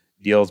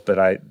deals.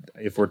 But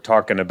if we're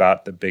talking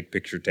about the big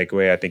picture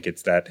takeaway, I think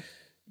it's that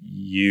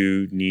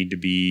you need to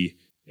be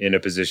in a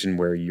position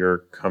where you're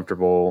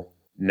comfortable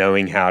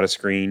knowing how to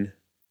screen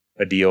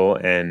a deal.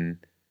 And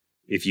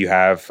if you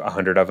have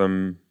 100 of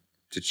them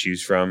to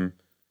choose from,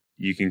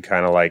 you can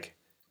kind of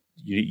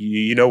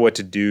you know what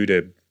to do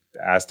to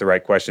ask the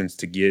right questions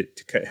to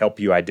help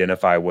you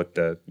identify what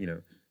the,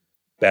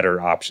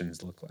 better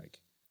options look like.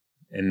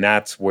 And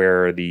that's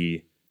where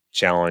the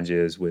challenge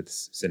is with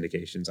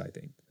syndications, I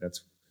think.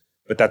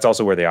 But that's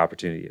also where the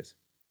opportunity is.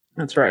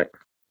 That's right.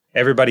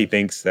 Everybody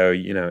thinks, though,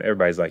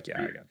 everybody's like,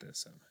 yeah, I got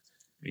this.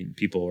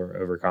 People are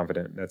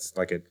overconfident. That's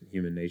like a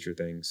human nature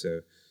thing.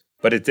 So,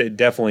 but it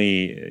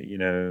definitely,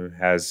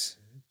 has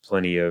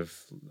plenty of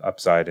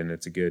upside, and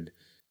it's a good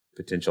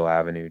potential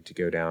avenue to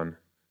go down.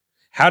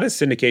 How does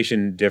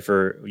syndication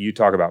differ? You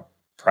talk about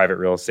private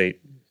real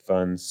estate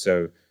funds.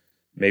 So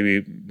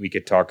maybe we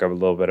could talk a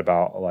little bit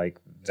about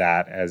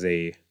that as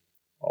a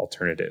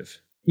alternative.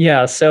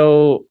 Yeah.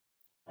 So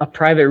a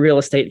private real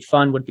estate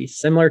fund would be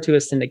similar to a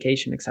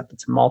syndication, except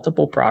it's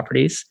multiple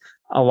properties.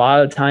 A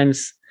lot of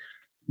times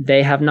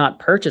they have not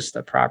purchased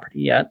the property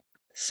yet.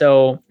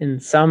 So in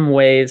some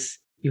ways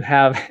you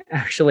have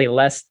actually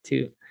less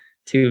to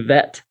to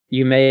vet.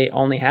 You may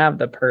only have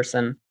the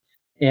person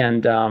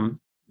and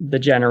the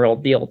general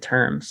deal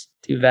terms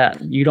to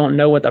vet. You don't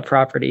know what the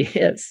property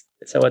is.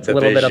 So it's a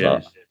little bit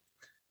of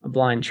a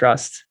blind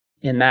trust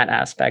in that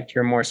aspect.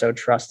 You're more so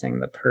trusting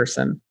the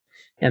person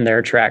and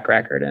their track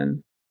record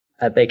and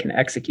that they can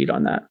execute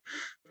on that.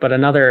 But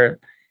another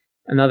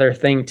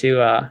thing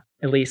to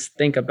at least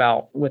think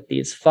about with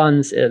these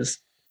funds is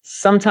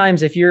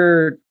sometimes if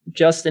you're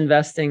just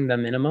investing the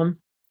minimum,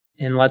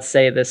 and let's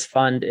say this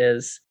fund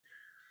is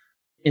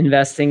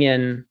investing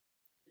in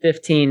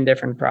 15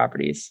 different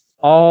properties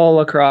all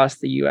across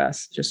the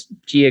US, just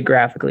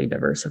geographically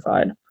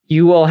diversified,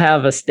 you will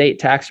have a state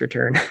tax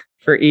return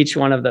for each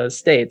one of those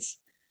states.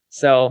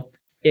 So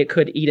it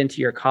could eat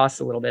into your costs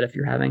a little bit if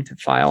you're having to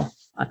file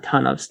a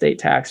ton of state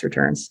tax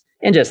returns,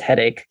 and just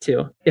headache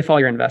too, if all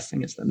you're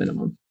investing is the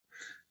minimum.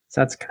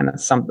 So that's kind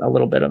of a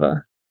little bit of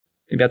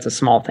maybe that's a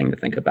small thing to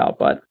think about,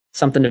 but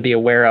something to be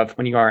aware of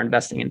when you are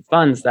investing in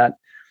funds, that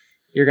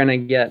you're going to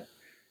get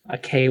a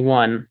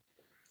K1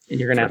 and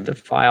you're going to have to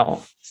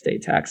file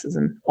state taxes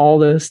in all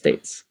those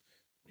states.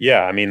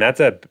 Yeah, I mean that's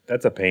a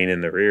pain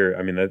in the rear.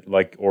 I mean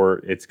or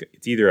it's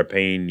either a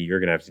pain you're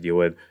going to have to deal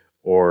with,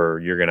 or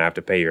you're going to have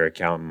to pay your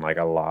accountant like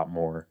a lot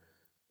more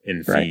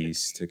in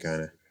fees to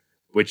kind of,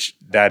 which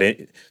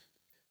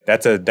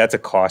that's a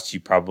cost you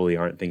probably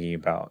aren't thinking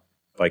about,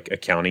 like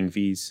accounting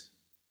fees.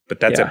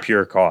 But that's a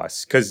pure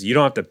cost because you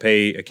don't have to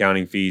pay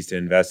accounting fees to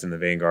invest in the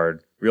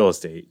Vanguard Real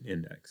Estate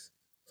Index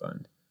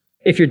Fund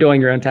if you're doing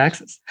your own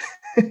taxes.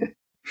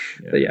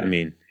 I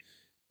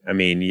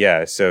mean,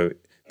 yeah. So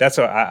that's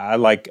what I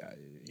like.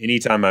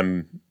 Anytime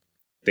I'm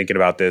thinking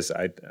about this,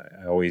 I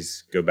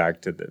always go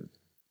back to the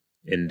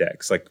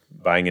index, like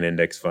buying an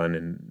index fund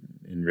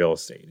in real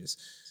estate is,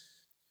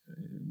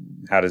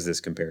 how does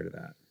this compare to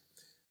that?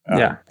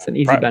 It's an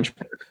easy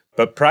benchmark.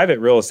 But private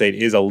real estate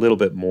is a little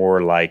bit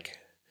more like,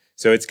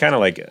 so it's kind of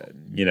like,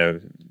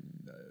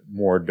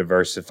 more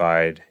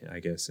diversified, I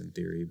guess, in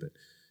theory, but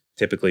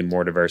typically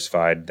more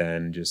diversified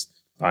than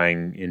just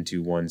buying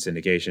into one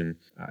syndication.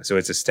 So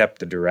it's a step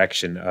the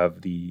direction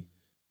of the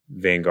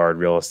Vanguard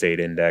Real Estate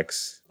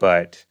Index.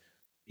 But,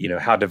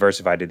 how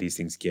diversified do these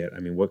things get? I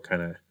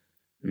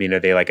mean, are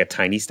they like a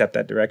tiny step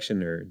that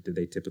direction, or do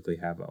they typically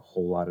have a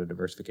whole lot of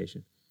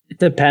diversification? It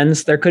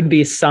depends. There could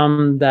be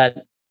some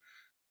that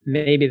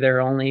maybe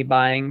they're only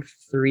buying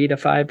 3 to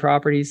 5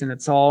 properties and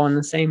it's all in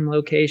the same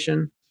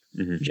location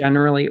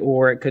generally,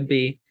 or it could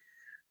be,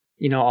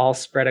 all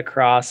spread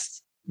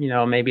across,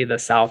 maybe the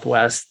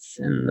Southwest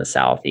and the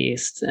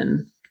Southeast.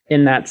 And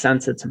in that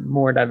sense, it's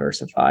more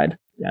diversified.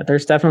 Yeah,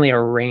 there's definitely a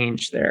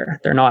range there.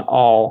 They're not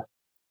all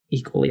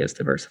equally as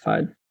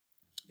diversified.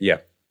 Yeah,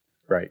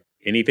 right.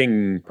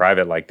 Anything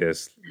private like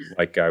this,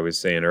 like I was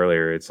saying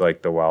earlier, it's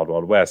like the wild,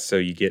 wild west. So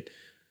you get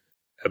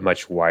a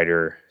much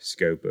wider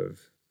scope of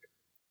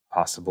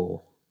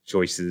possible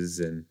choices,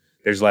 and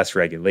there's less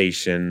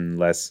regulation,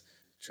 less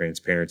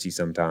transparency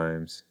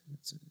sometimes.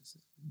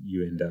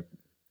 You end up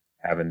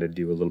having to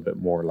do a little bit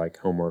more like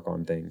homework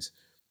on things.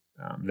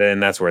 Then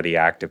that's where the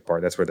active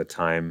part, that's where the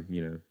time,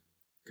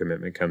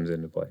 commitment comes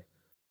into play.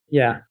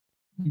 Yeah,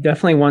 you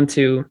definitely want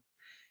to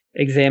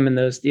examine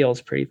those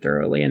deals pretty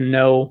thoroughly and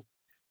know,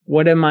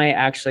 what am I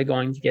actually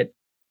going to get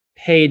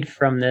paid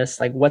from this?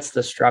 Like, what's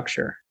the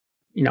structure?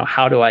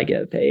 How do I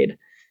get paid?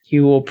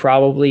 You will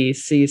probably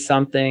see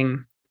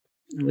something,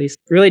 at least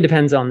really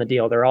depends on the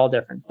deal. They're all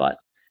different, but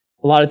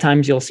a lot of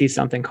times you'll see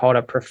something called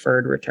a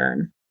preferred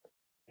return.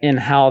 And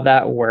how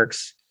that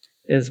works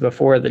is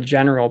before the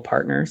general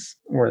partners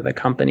or the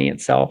company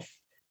itself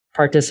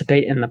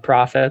participate in the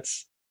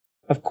profits.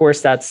 Of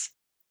course, that's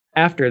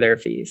after their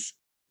fees,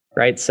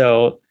 right?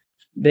 So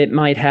it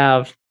might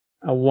have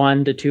a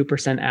 1 to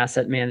 2%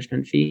 asset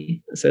management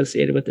fee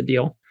associated with the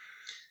deal.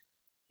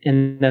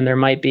 And then there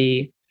might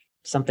be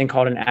something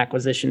called an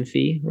acquisition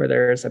fee, where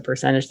there's a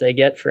percentage they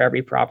get for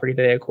every property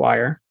they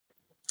acquire.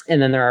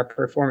 And then there are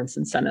performance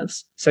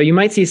incentives. So you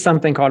might see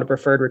something called a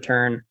preferred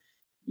return.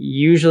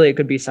 Usually it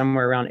could be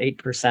somewhere around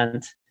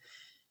 8%.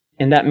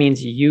 And that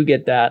means you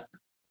get that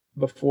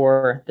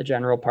before the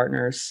general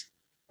partners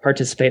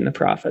participate in the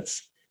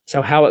profits.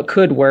 So how it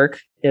could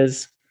work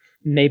is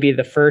maybe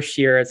the first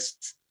year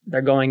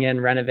they're going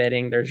in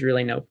renovating. There's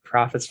really no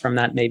profits from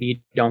that. Maybe you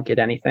don't get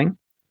anything.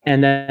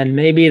 And then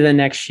maybe the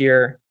next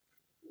year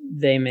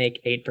they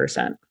make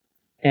 8%.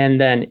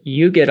 And then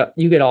you get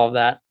all of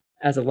that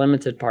as a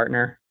limited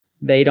partner.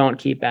 They don't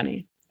keep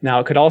any. Now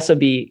it could also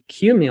be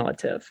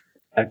cumulative.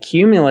 A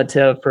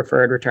cumulative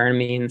preferred return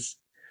means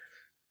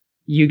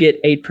you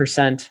get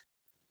 8%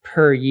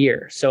 per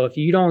year. So if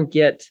you don't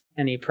get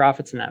any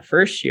profits in that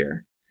first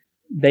year,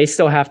 they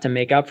still have to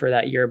make up for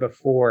that year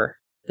before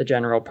the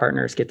general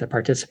partners get to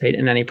participate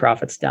in any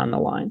profits down the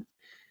line.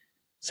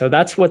 So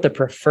that's what the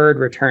preferred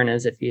return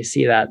is. If you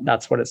see that,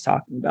 that's what it's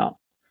talking about.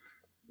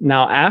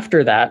 Now,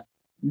 after that,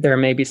 there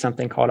may be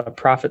something called a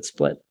profit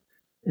split.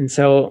 And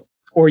so,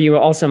 or you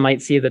also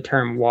might see the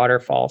term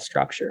waterfall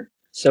structure.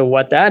 So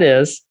what that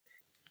is,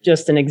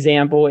 just an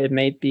example, it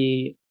may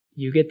be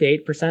you get the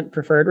 8%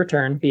 preferred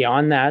return.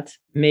 Beyond that,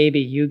 maybe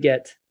you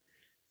get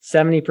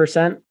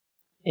 70%,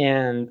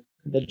 and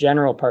the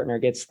general partner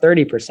gets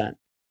 30%,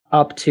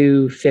 up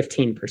to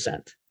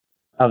 15%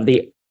 of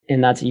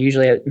and that's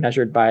usually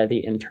measured by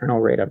the internal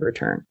rate of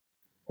return,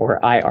 or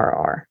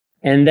IRR.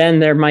 And then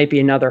there might be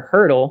another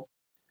hurdle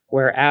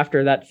where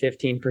after that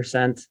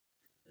 15%,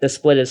 the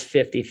split is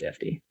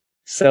 50-50.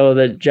 So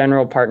the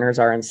general partners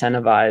are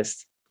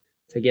incentivized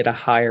to get a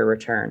higher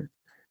return.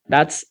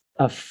 That's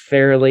a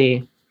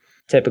fairly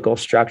typical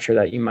structure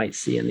that you might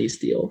see in these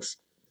deals.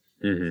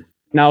 Mm-hmm.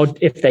 Now,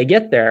 if they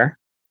get there,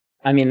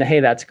 I mean,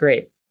 hey, that's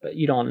great, but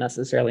you don't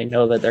necessarily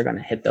know that they're going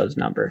to hit those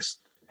numbers.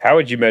 How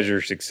would you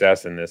measure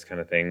success in this kind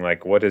of thing?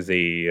 Like, what's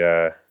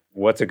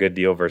a good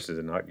deal versus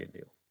a not good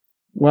deal?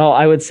 Well,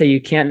 I would say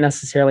you can't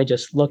necessarily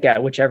just look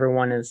at whichever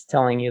one is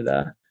telling you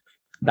the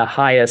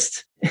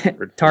highest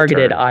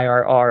targeted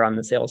IRR on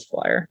the sales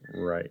flyer.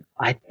 Right.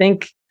 I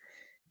think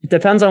it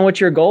depends on what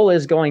your goal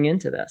is going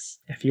into this.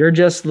 If you're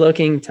just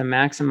looking to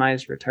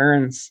maximize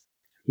returns,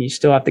 you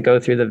still have to go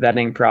through the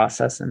vetting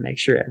process and make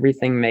sure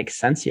everything makes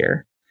sense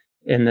here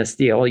in this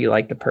deal. You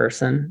like the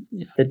person.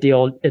 The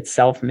deal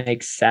itself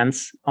makes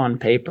sense on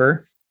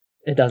paper.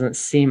 It doesn't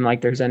seem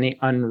like there's any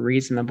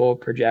unreasonable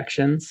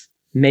projections.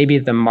 Maybe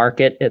the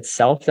market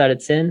itself that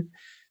it's in,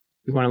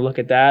 you want to look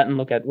at that and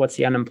look at what's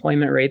the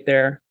unemployment rate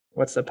there,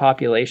 what's the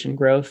population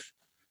growth,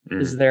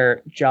 is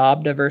there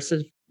job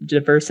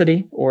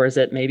diversity, or is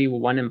it maybe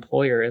one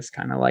employer is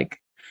kind of like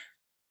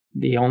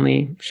the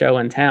only show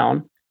in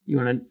town? You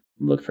want to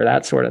look for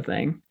that sort of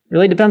thing. It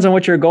really depends on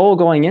what your goal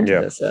going into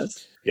this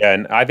is. Yeah,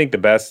 and I think the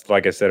best,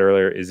 like I said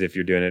earlier, is if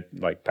you're doing it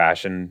like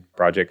passion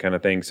project kind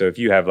of thing. So if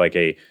you have like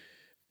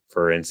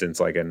for instance,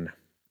 like a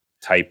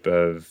type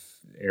of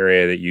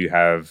area that you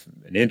have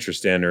an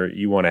interest in, or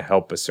you want to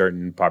help a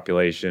certain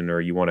population,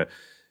 or you want to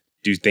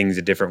do things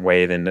a different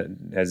way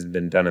than has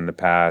been done in the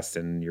past,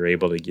 and you're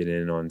able to get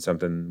in on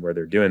something where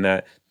they're doing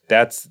that,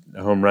 that's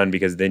a home run,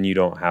 because then you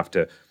don't have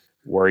to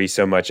worry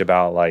so much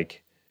about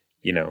like,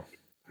 I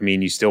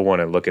mean, you still want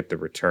to look at the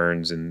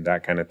returns and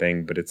that kind of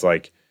thing, but it's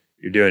like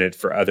you're doing it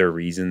for other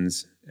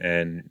reasons,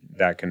 and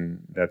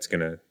that's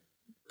going to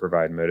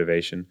provide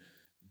motivation.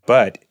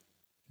 But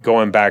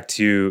going back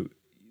to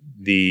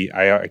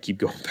I keep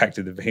going back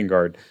to the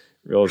Vanguard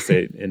Real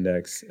Estate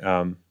Index.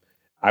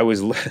 I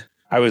was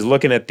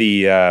looking at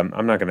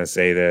I'm not going to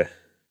say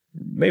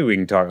maybe we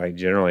can talk like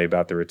generally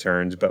about the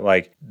returns, but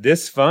like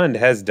this fund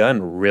has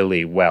done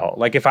really well.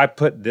 Like if I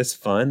put this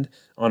fund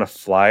on a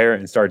flyer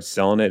and started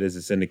selling it as a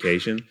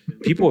syndication,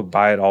 people would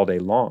buy it all day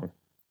long.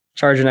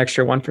 Charge an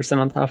extra 1%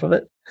 on top of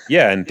it.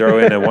 Yeah, and throw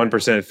in a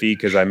 1% fee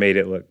because I made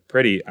it look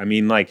pretty. I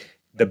mean, like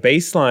the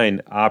baseline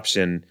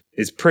option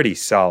is pretty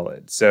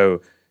solid.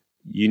 So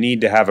you need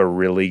to have a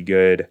really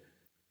good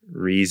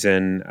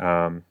reason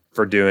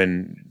for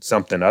doing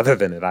something other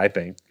than it, I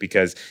think,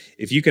 because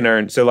if you can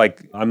earn, so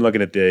like I'm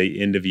looking at the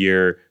end of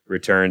year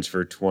returns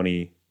for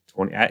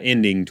 2020,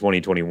 ending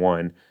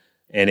 2021,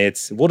 and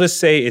we'll just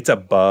say it's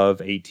above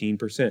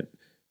 18%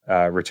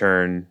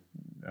 return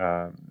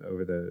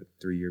over the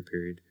 3-year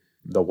period.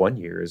 The 1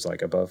 year is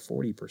like above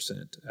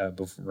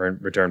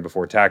 40% return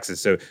before taxes.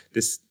 So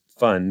this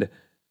fund,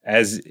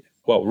 as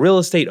well, real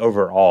estate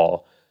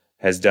overall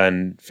has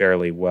done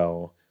fairly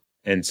well.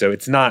 And so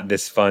it's not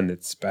this fund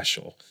that's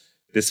special.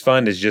 This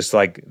fund is just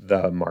like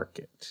the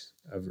market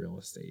of real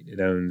estate.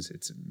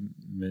 It's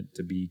meant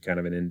to be kind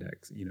of an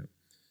index,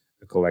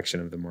 a collection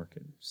of the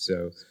market.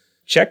 So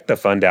check the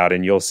fund out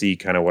and you'll see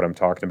kind of what I'm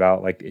talking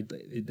about. Like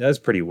it does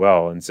pretty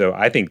well. And so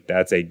I think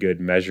that's a good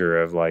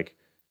measure of like,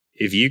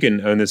 if you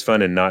can own this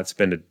fund and not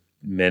spend a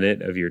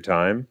minute of your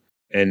time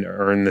and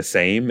earn the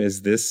same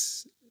as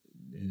this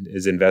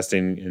is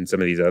investing in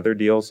some of these other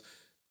deals,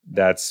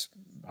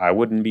 I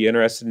wouldn't be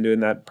interested in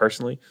doing that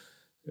personally,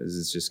 because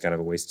it's just kind of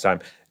a waste of time.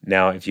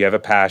 Now, if you have a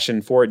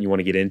passion for it and you want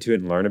to get into it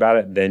and learn about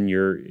it, then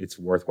it's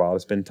worthwhile to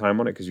spend time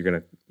on it, because you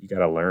got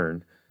to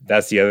learn.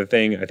 That's the other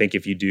thing. I think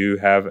if you do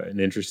have an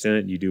interest in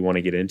it, you do want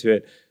to get into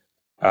it.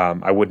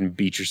 I wouldn't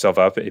beat yourself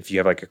up if you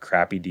have like a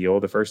crappy deal,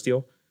 the first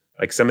deal.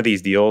 Like some of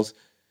these deals,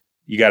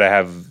 you got to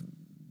have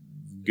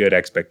good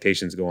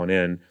expectations going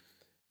in.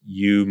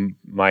 You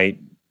might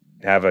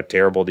have a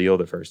terrible deal,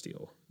 the first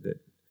deal, that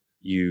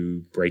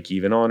you break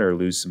even on or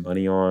lose some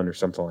money on or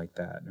something like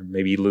that. Or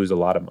maybe you lose a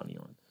lot of money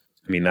on.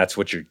 I mean, that's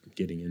what you're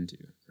getting into,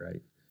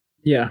 right?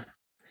 Yeah.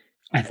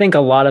 I think a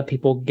lot of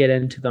people get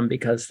into them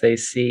because they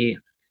see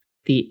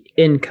the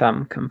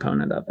income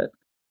component of it.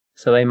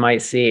 So they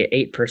might see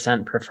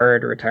 8%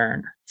 preferred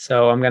return.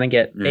 So I'm going to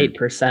get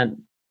 8%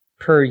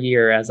 per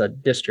year as a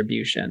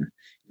distribution.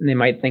 And they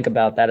might think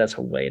about that as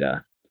a way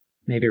to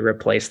maybe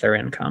replace their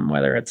income,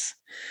 whether it's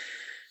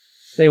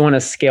they want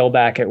to scale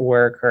back at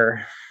work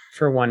or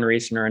for one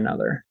reason or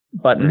another.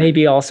 But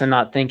maybe also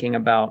not thinking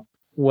about,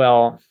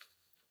 well,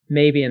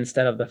 maybe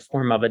instead of the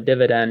form of a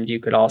dividend, you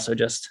could also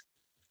just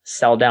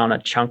sell down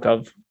a chunk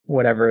of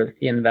whatever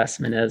the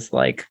investment is,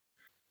 like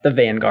the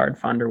Vanguard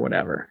fund or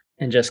whatever,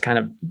 and just kind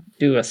of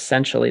do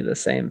essentially the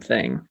same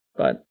thing,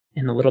 but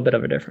in a little bit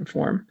of a different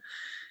form.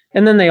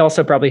 And then they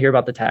also probably hear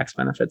about the tax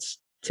benefits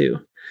too,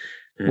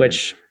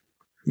 which,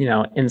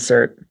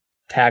 insert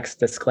tax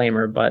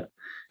disclaimer, but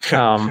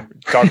talk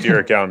to your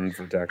accountant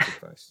for tax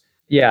advice.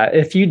 Yeah,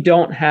 if you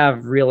don't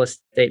have real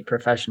estate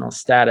professional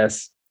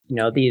status,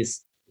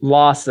 these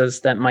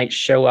losses that might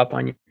show up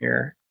on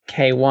your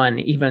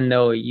K1, even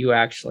though you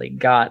actually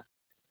got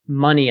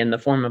money in the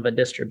form of a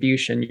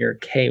distribution, your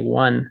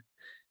K1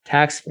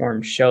 tax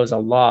form shows a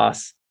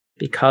loss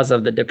because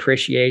of the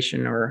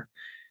depreciation or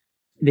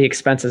the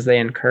expenses they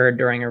incurred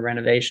during a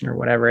renovation or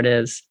whatever it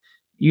is.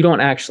 You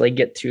don't actually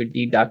get to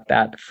deduct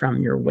that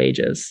from your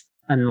wages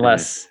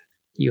unless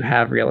you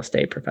have real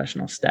estate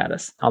professional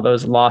status. All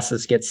those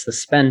losses get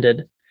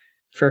suspended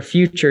for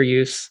future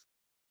use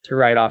to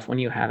write off when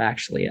you have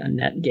actually a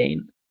net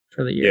gain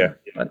for the year.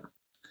 Yeah. But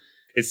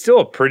it's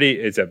still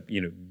it's a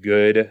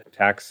good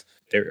tax.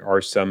 There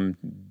are some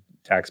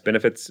tax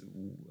benefits,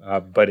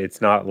 but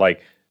it's not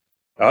like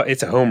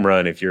it's a home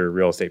run if you're a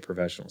real estate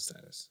professional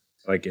status.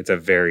 Like it's a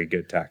very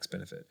good tax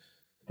benefit.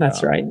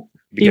 That's right.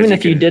 Even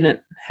if you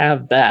didn't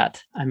have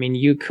that,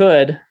 you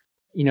could,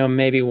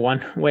 maybe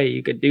one way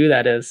you could do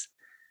that is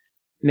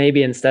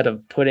maybe instead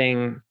of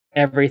putting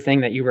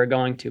everything that you were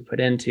going to put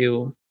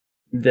into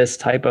this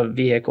type of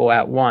vehicle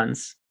at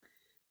once,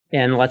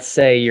 and let's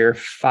say you're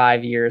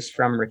 5 years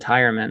from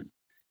retirement,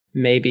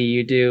 maybe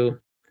you do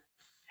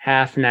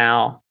half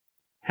now,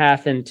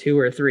 half in 2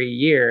 or 3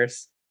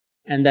 years,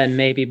 and then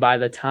maybe by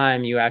the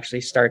time you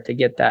actually start to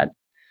get that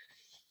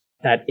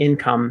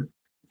income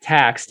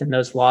taxed and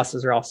those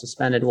losses are all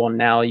suspended, well,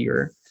 now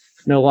you're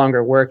no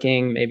longer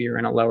working, maybe you're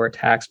in a lower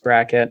tax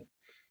bracket.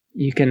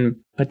 You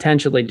can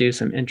potentially do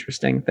some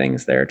interesting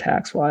things there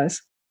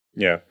tax-wise.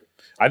 Yeah.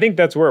 I think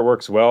that's where it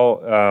works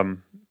well.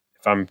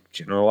 If I'm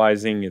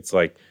generalizing, it's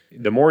like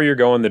the more you're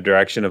going the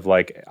direction of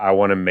like, I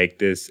want to make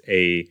this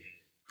a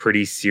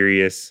pretty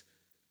serious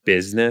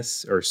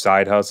business or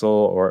side hustle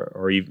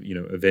or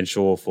even,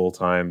 eventual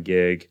full-time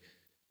gig,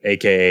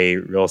 AKA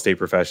real estate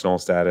professional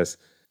status,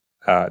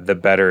 the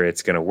better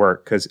it's going to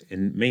work.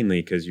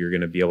 Mainly because you're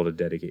going to be able to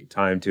dedicate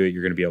time to it.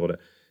 You're going to be able to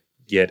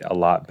get a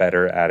lot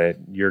better at it.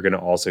 You're going to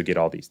also get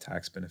all these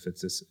tax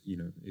benefits,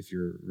 if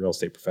you're real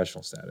estate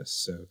professional status.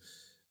 So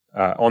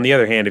on the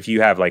other hand, if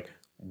you have like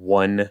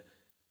one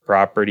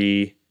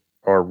property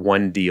or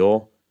one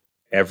deal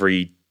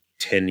every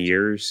 10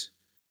 years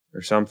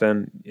or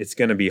something, it's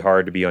going to be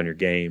hard to be on your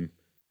game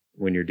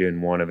when you're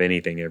doing one of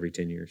anything every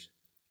 10 years.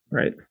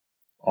 Right.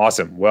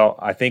 Awesome. Well,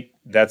 I think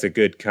that's a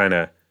good kind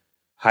of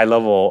high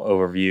level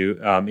overview.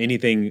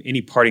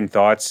 Any parting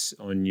thoughts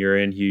on your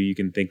end, Hugh, you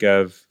can think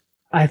of?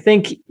 I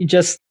think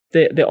just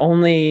the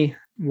only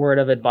word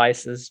of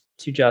advice is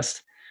to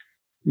just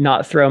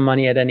not throw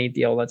money at any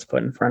deal that's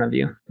put in front of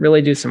you.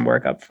 Really do some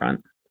work up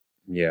front.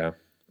 Yeah,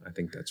 I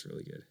think that's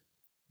really good.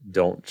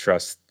 Don't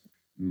trust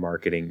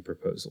marketing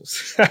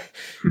proposals.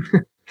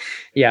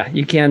 Yeah,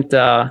 you can't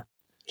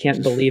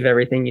believe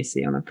everything you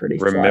see on a pretty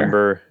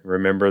flyer.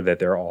 Remember that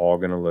they're all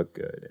going to look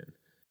good.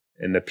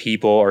 And the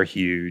people are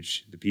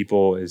huge. The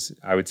people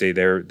I would say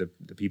the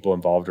people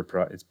involved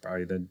it's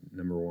probably the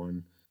number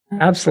one.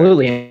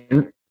 Absolutely.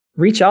 And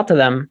reach out to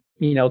them,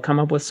 come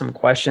up with some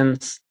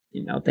questions,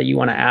 that you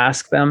want to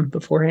ask them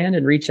beforehand,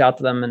 and reach out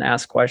to them and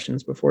ask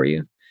questions before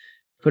you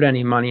put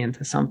any money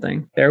into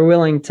something. They're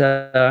willing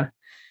to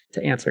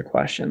answer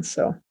questions.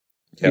 So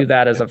do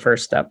that as a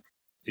first step.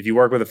 If you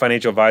work with a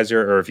financial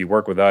advisor or if you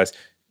work with us,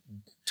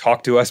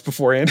 talk to us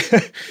beforehand.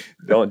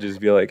 Don't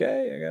just be like,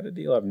 hey, I got a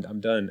deal. I'm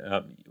done.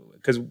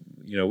 Because,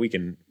 we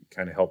can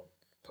kind of help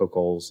poke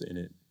holes in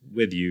it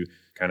with you,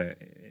 kind of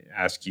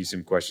ask you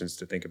some questions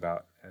to think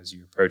about as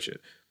you approach it.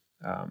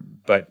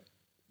 But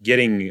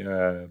getting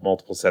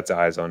multiple sets of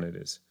eyes on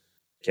it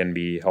can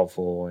be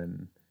helpful,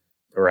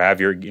 or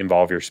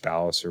involve your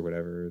spouse or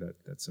whatever.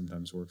 That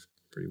sometimes works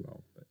pretty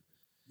well. But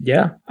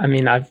yeah,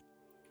 I've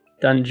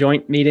done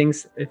joint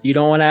meetings. If you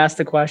don't want to ask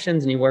the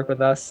questions and you work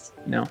with us,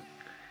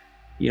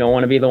 you don't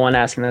want to be the one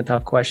asking the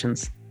tough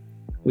questions,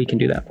 we can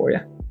do that for you.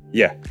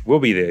 Yeah, we'll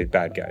be the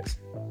bad guys.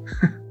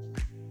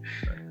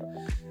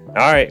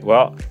 All right.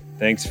 Well,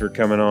 thanks for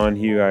coming on,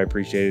 Hugh. I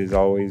appreciate it as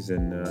always,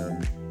 and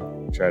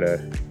try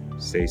to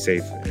stay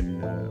safe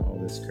in all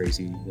this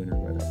crazy winter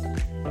weather.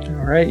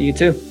 All right. You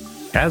too.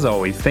 As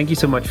always, thank you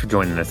so much for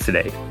joining us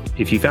today.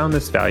 If you found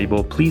this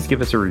valuable, please give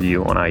us a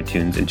review on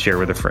iTunes and share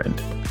with a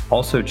friend.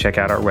 Also, check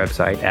out our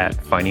website at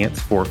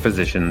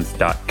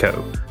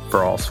financeforphysicians.co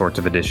for all sorts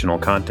of additional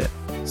content.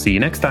 See you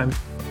next time.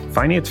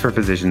 Finance for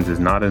Physicians is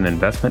not an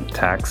investment,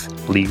 tax,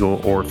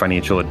 legal, or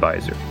financial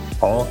advisor.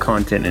 All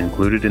content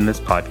included in this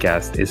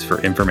podcast is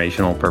for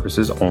informational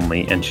purposes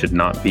only and should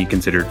not be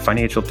considered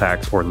financial,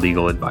 tax, or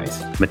legal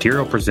advice.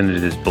 Material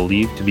presented is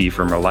believed to be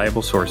from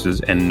reliable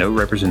sources, and no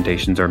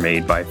representations are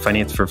made by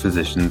Finance for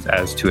Physicians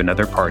as to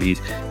another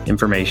party's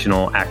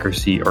informational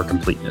accuracy or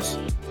completeness.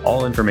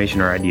 All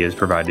information or ideas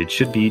provided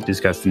should be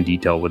discussed in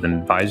detail with an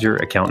advisor,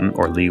 accountant,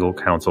 or legal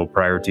counsel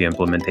prior to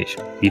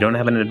implementation. If you don't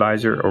have an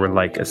advisor or would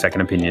like a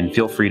second opinion,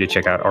 feel free to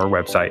check out our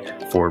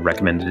website for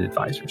recommended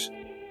advisors.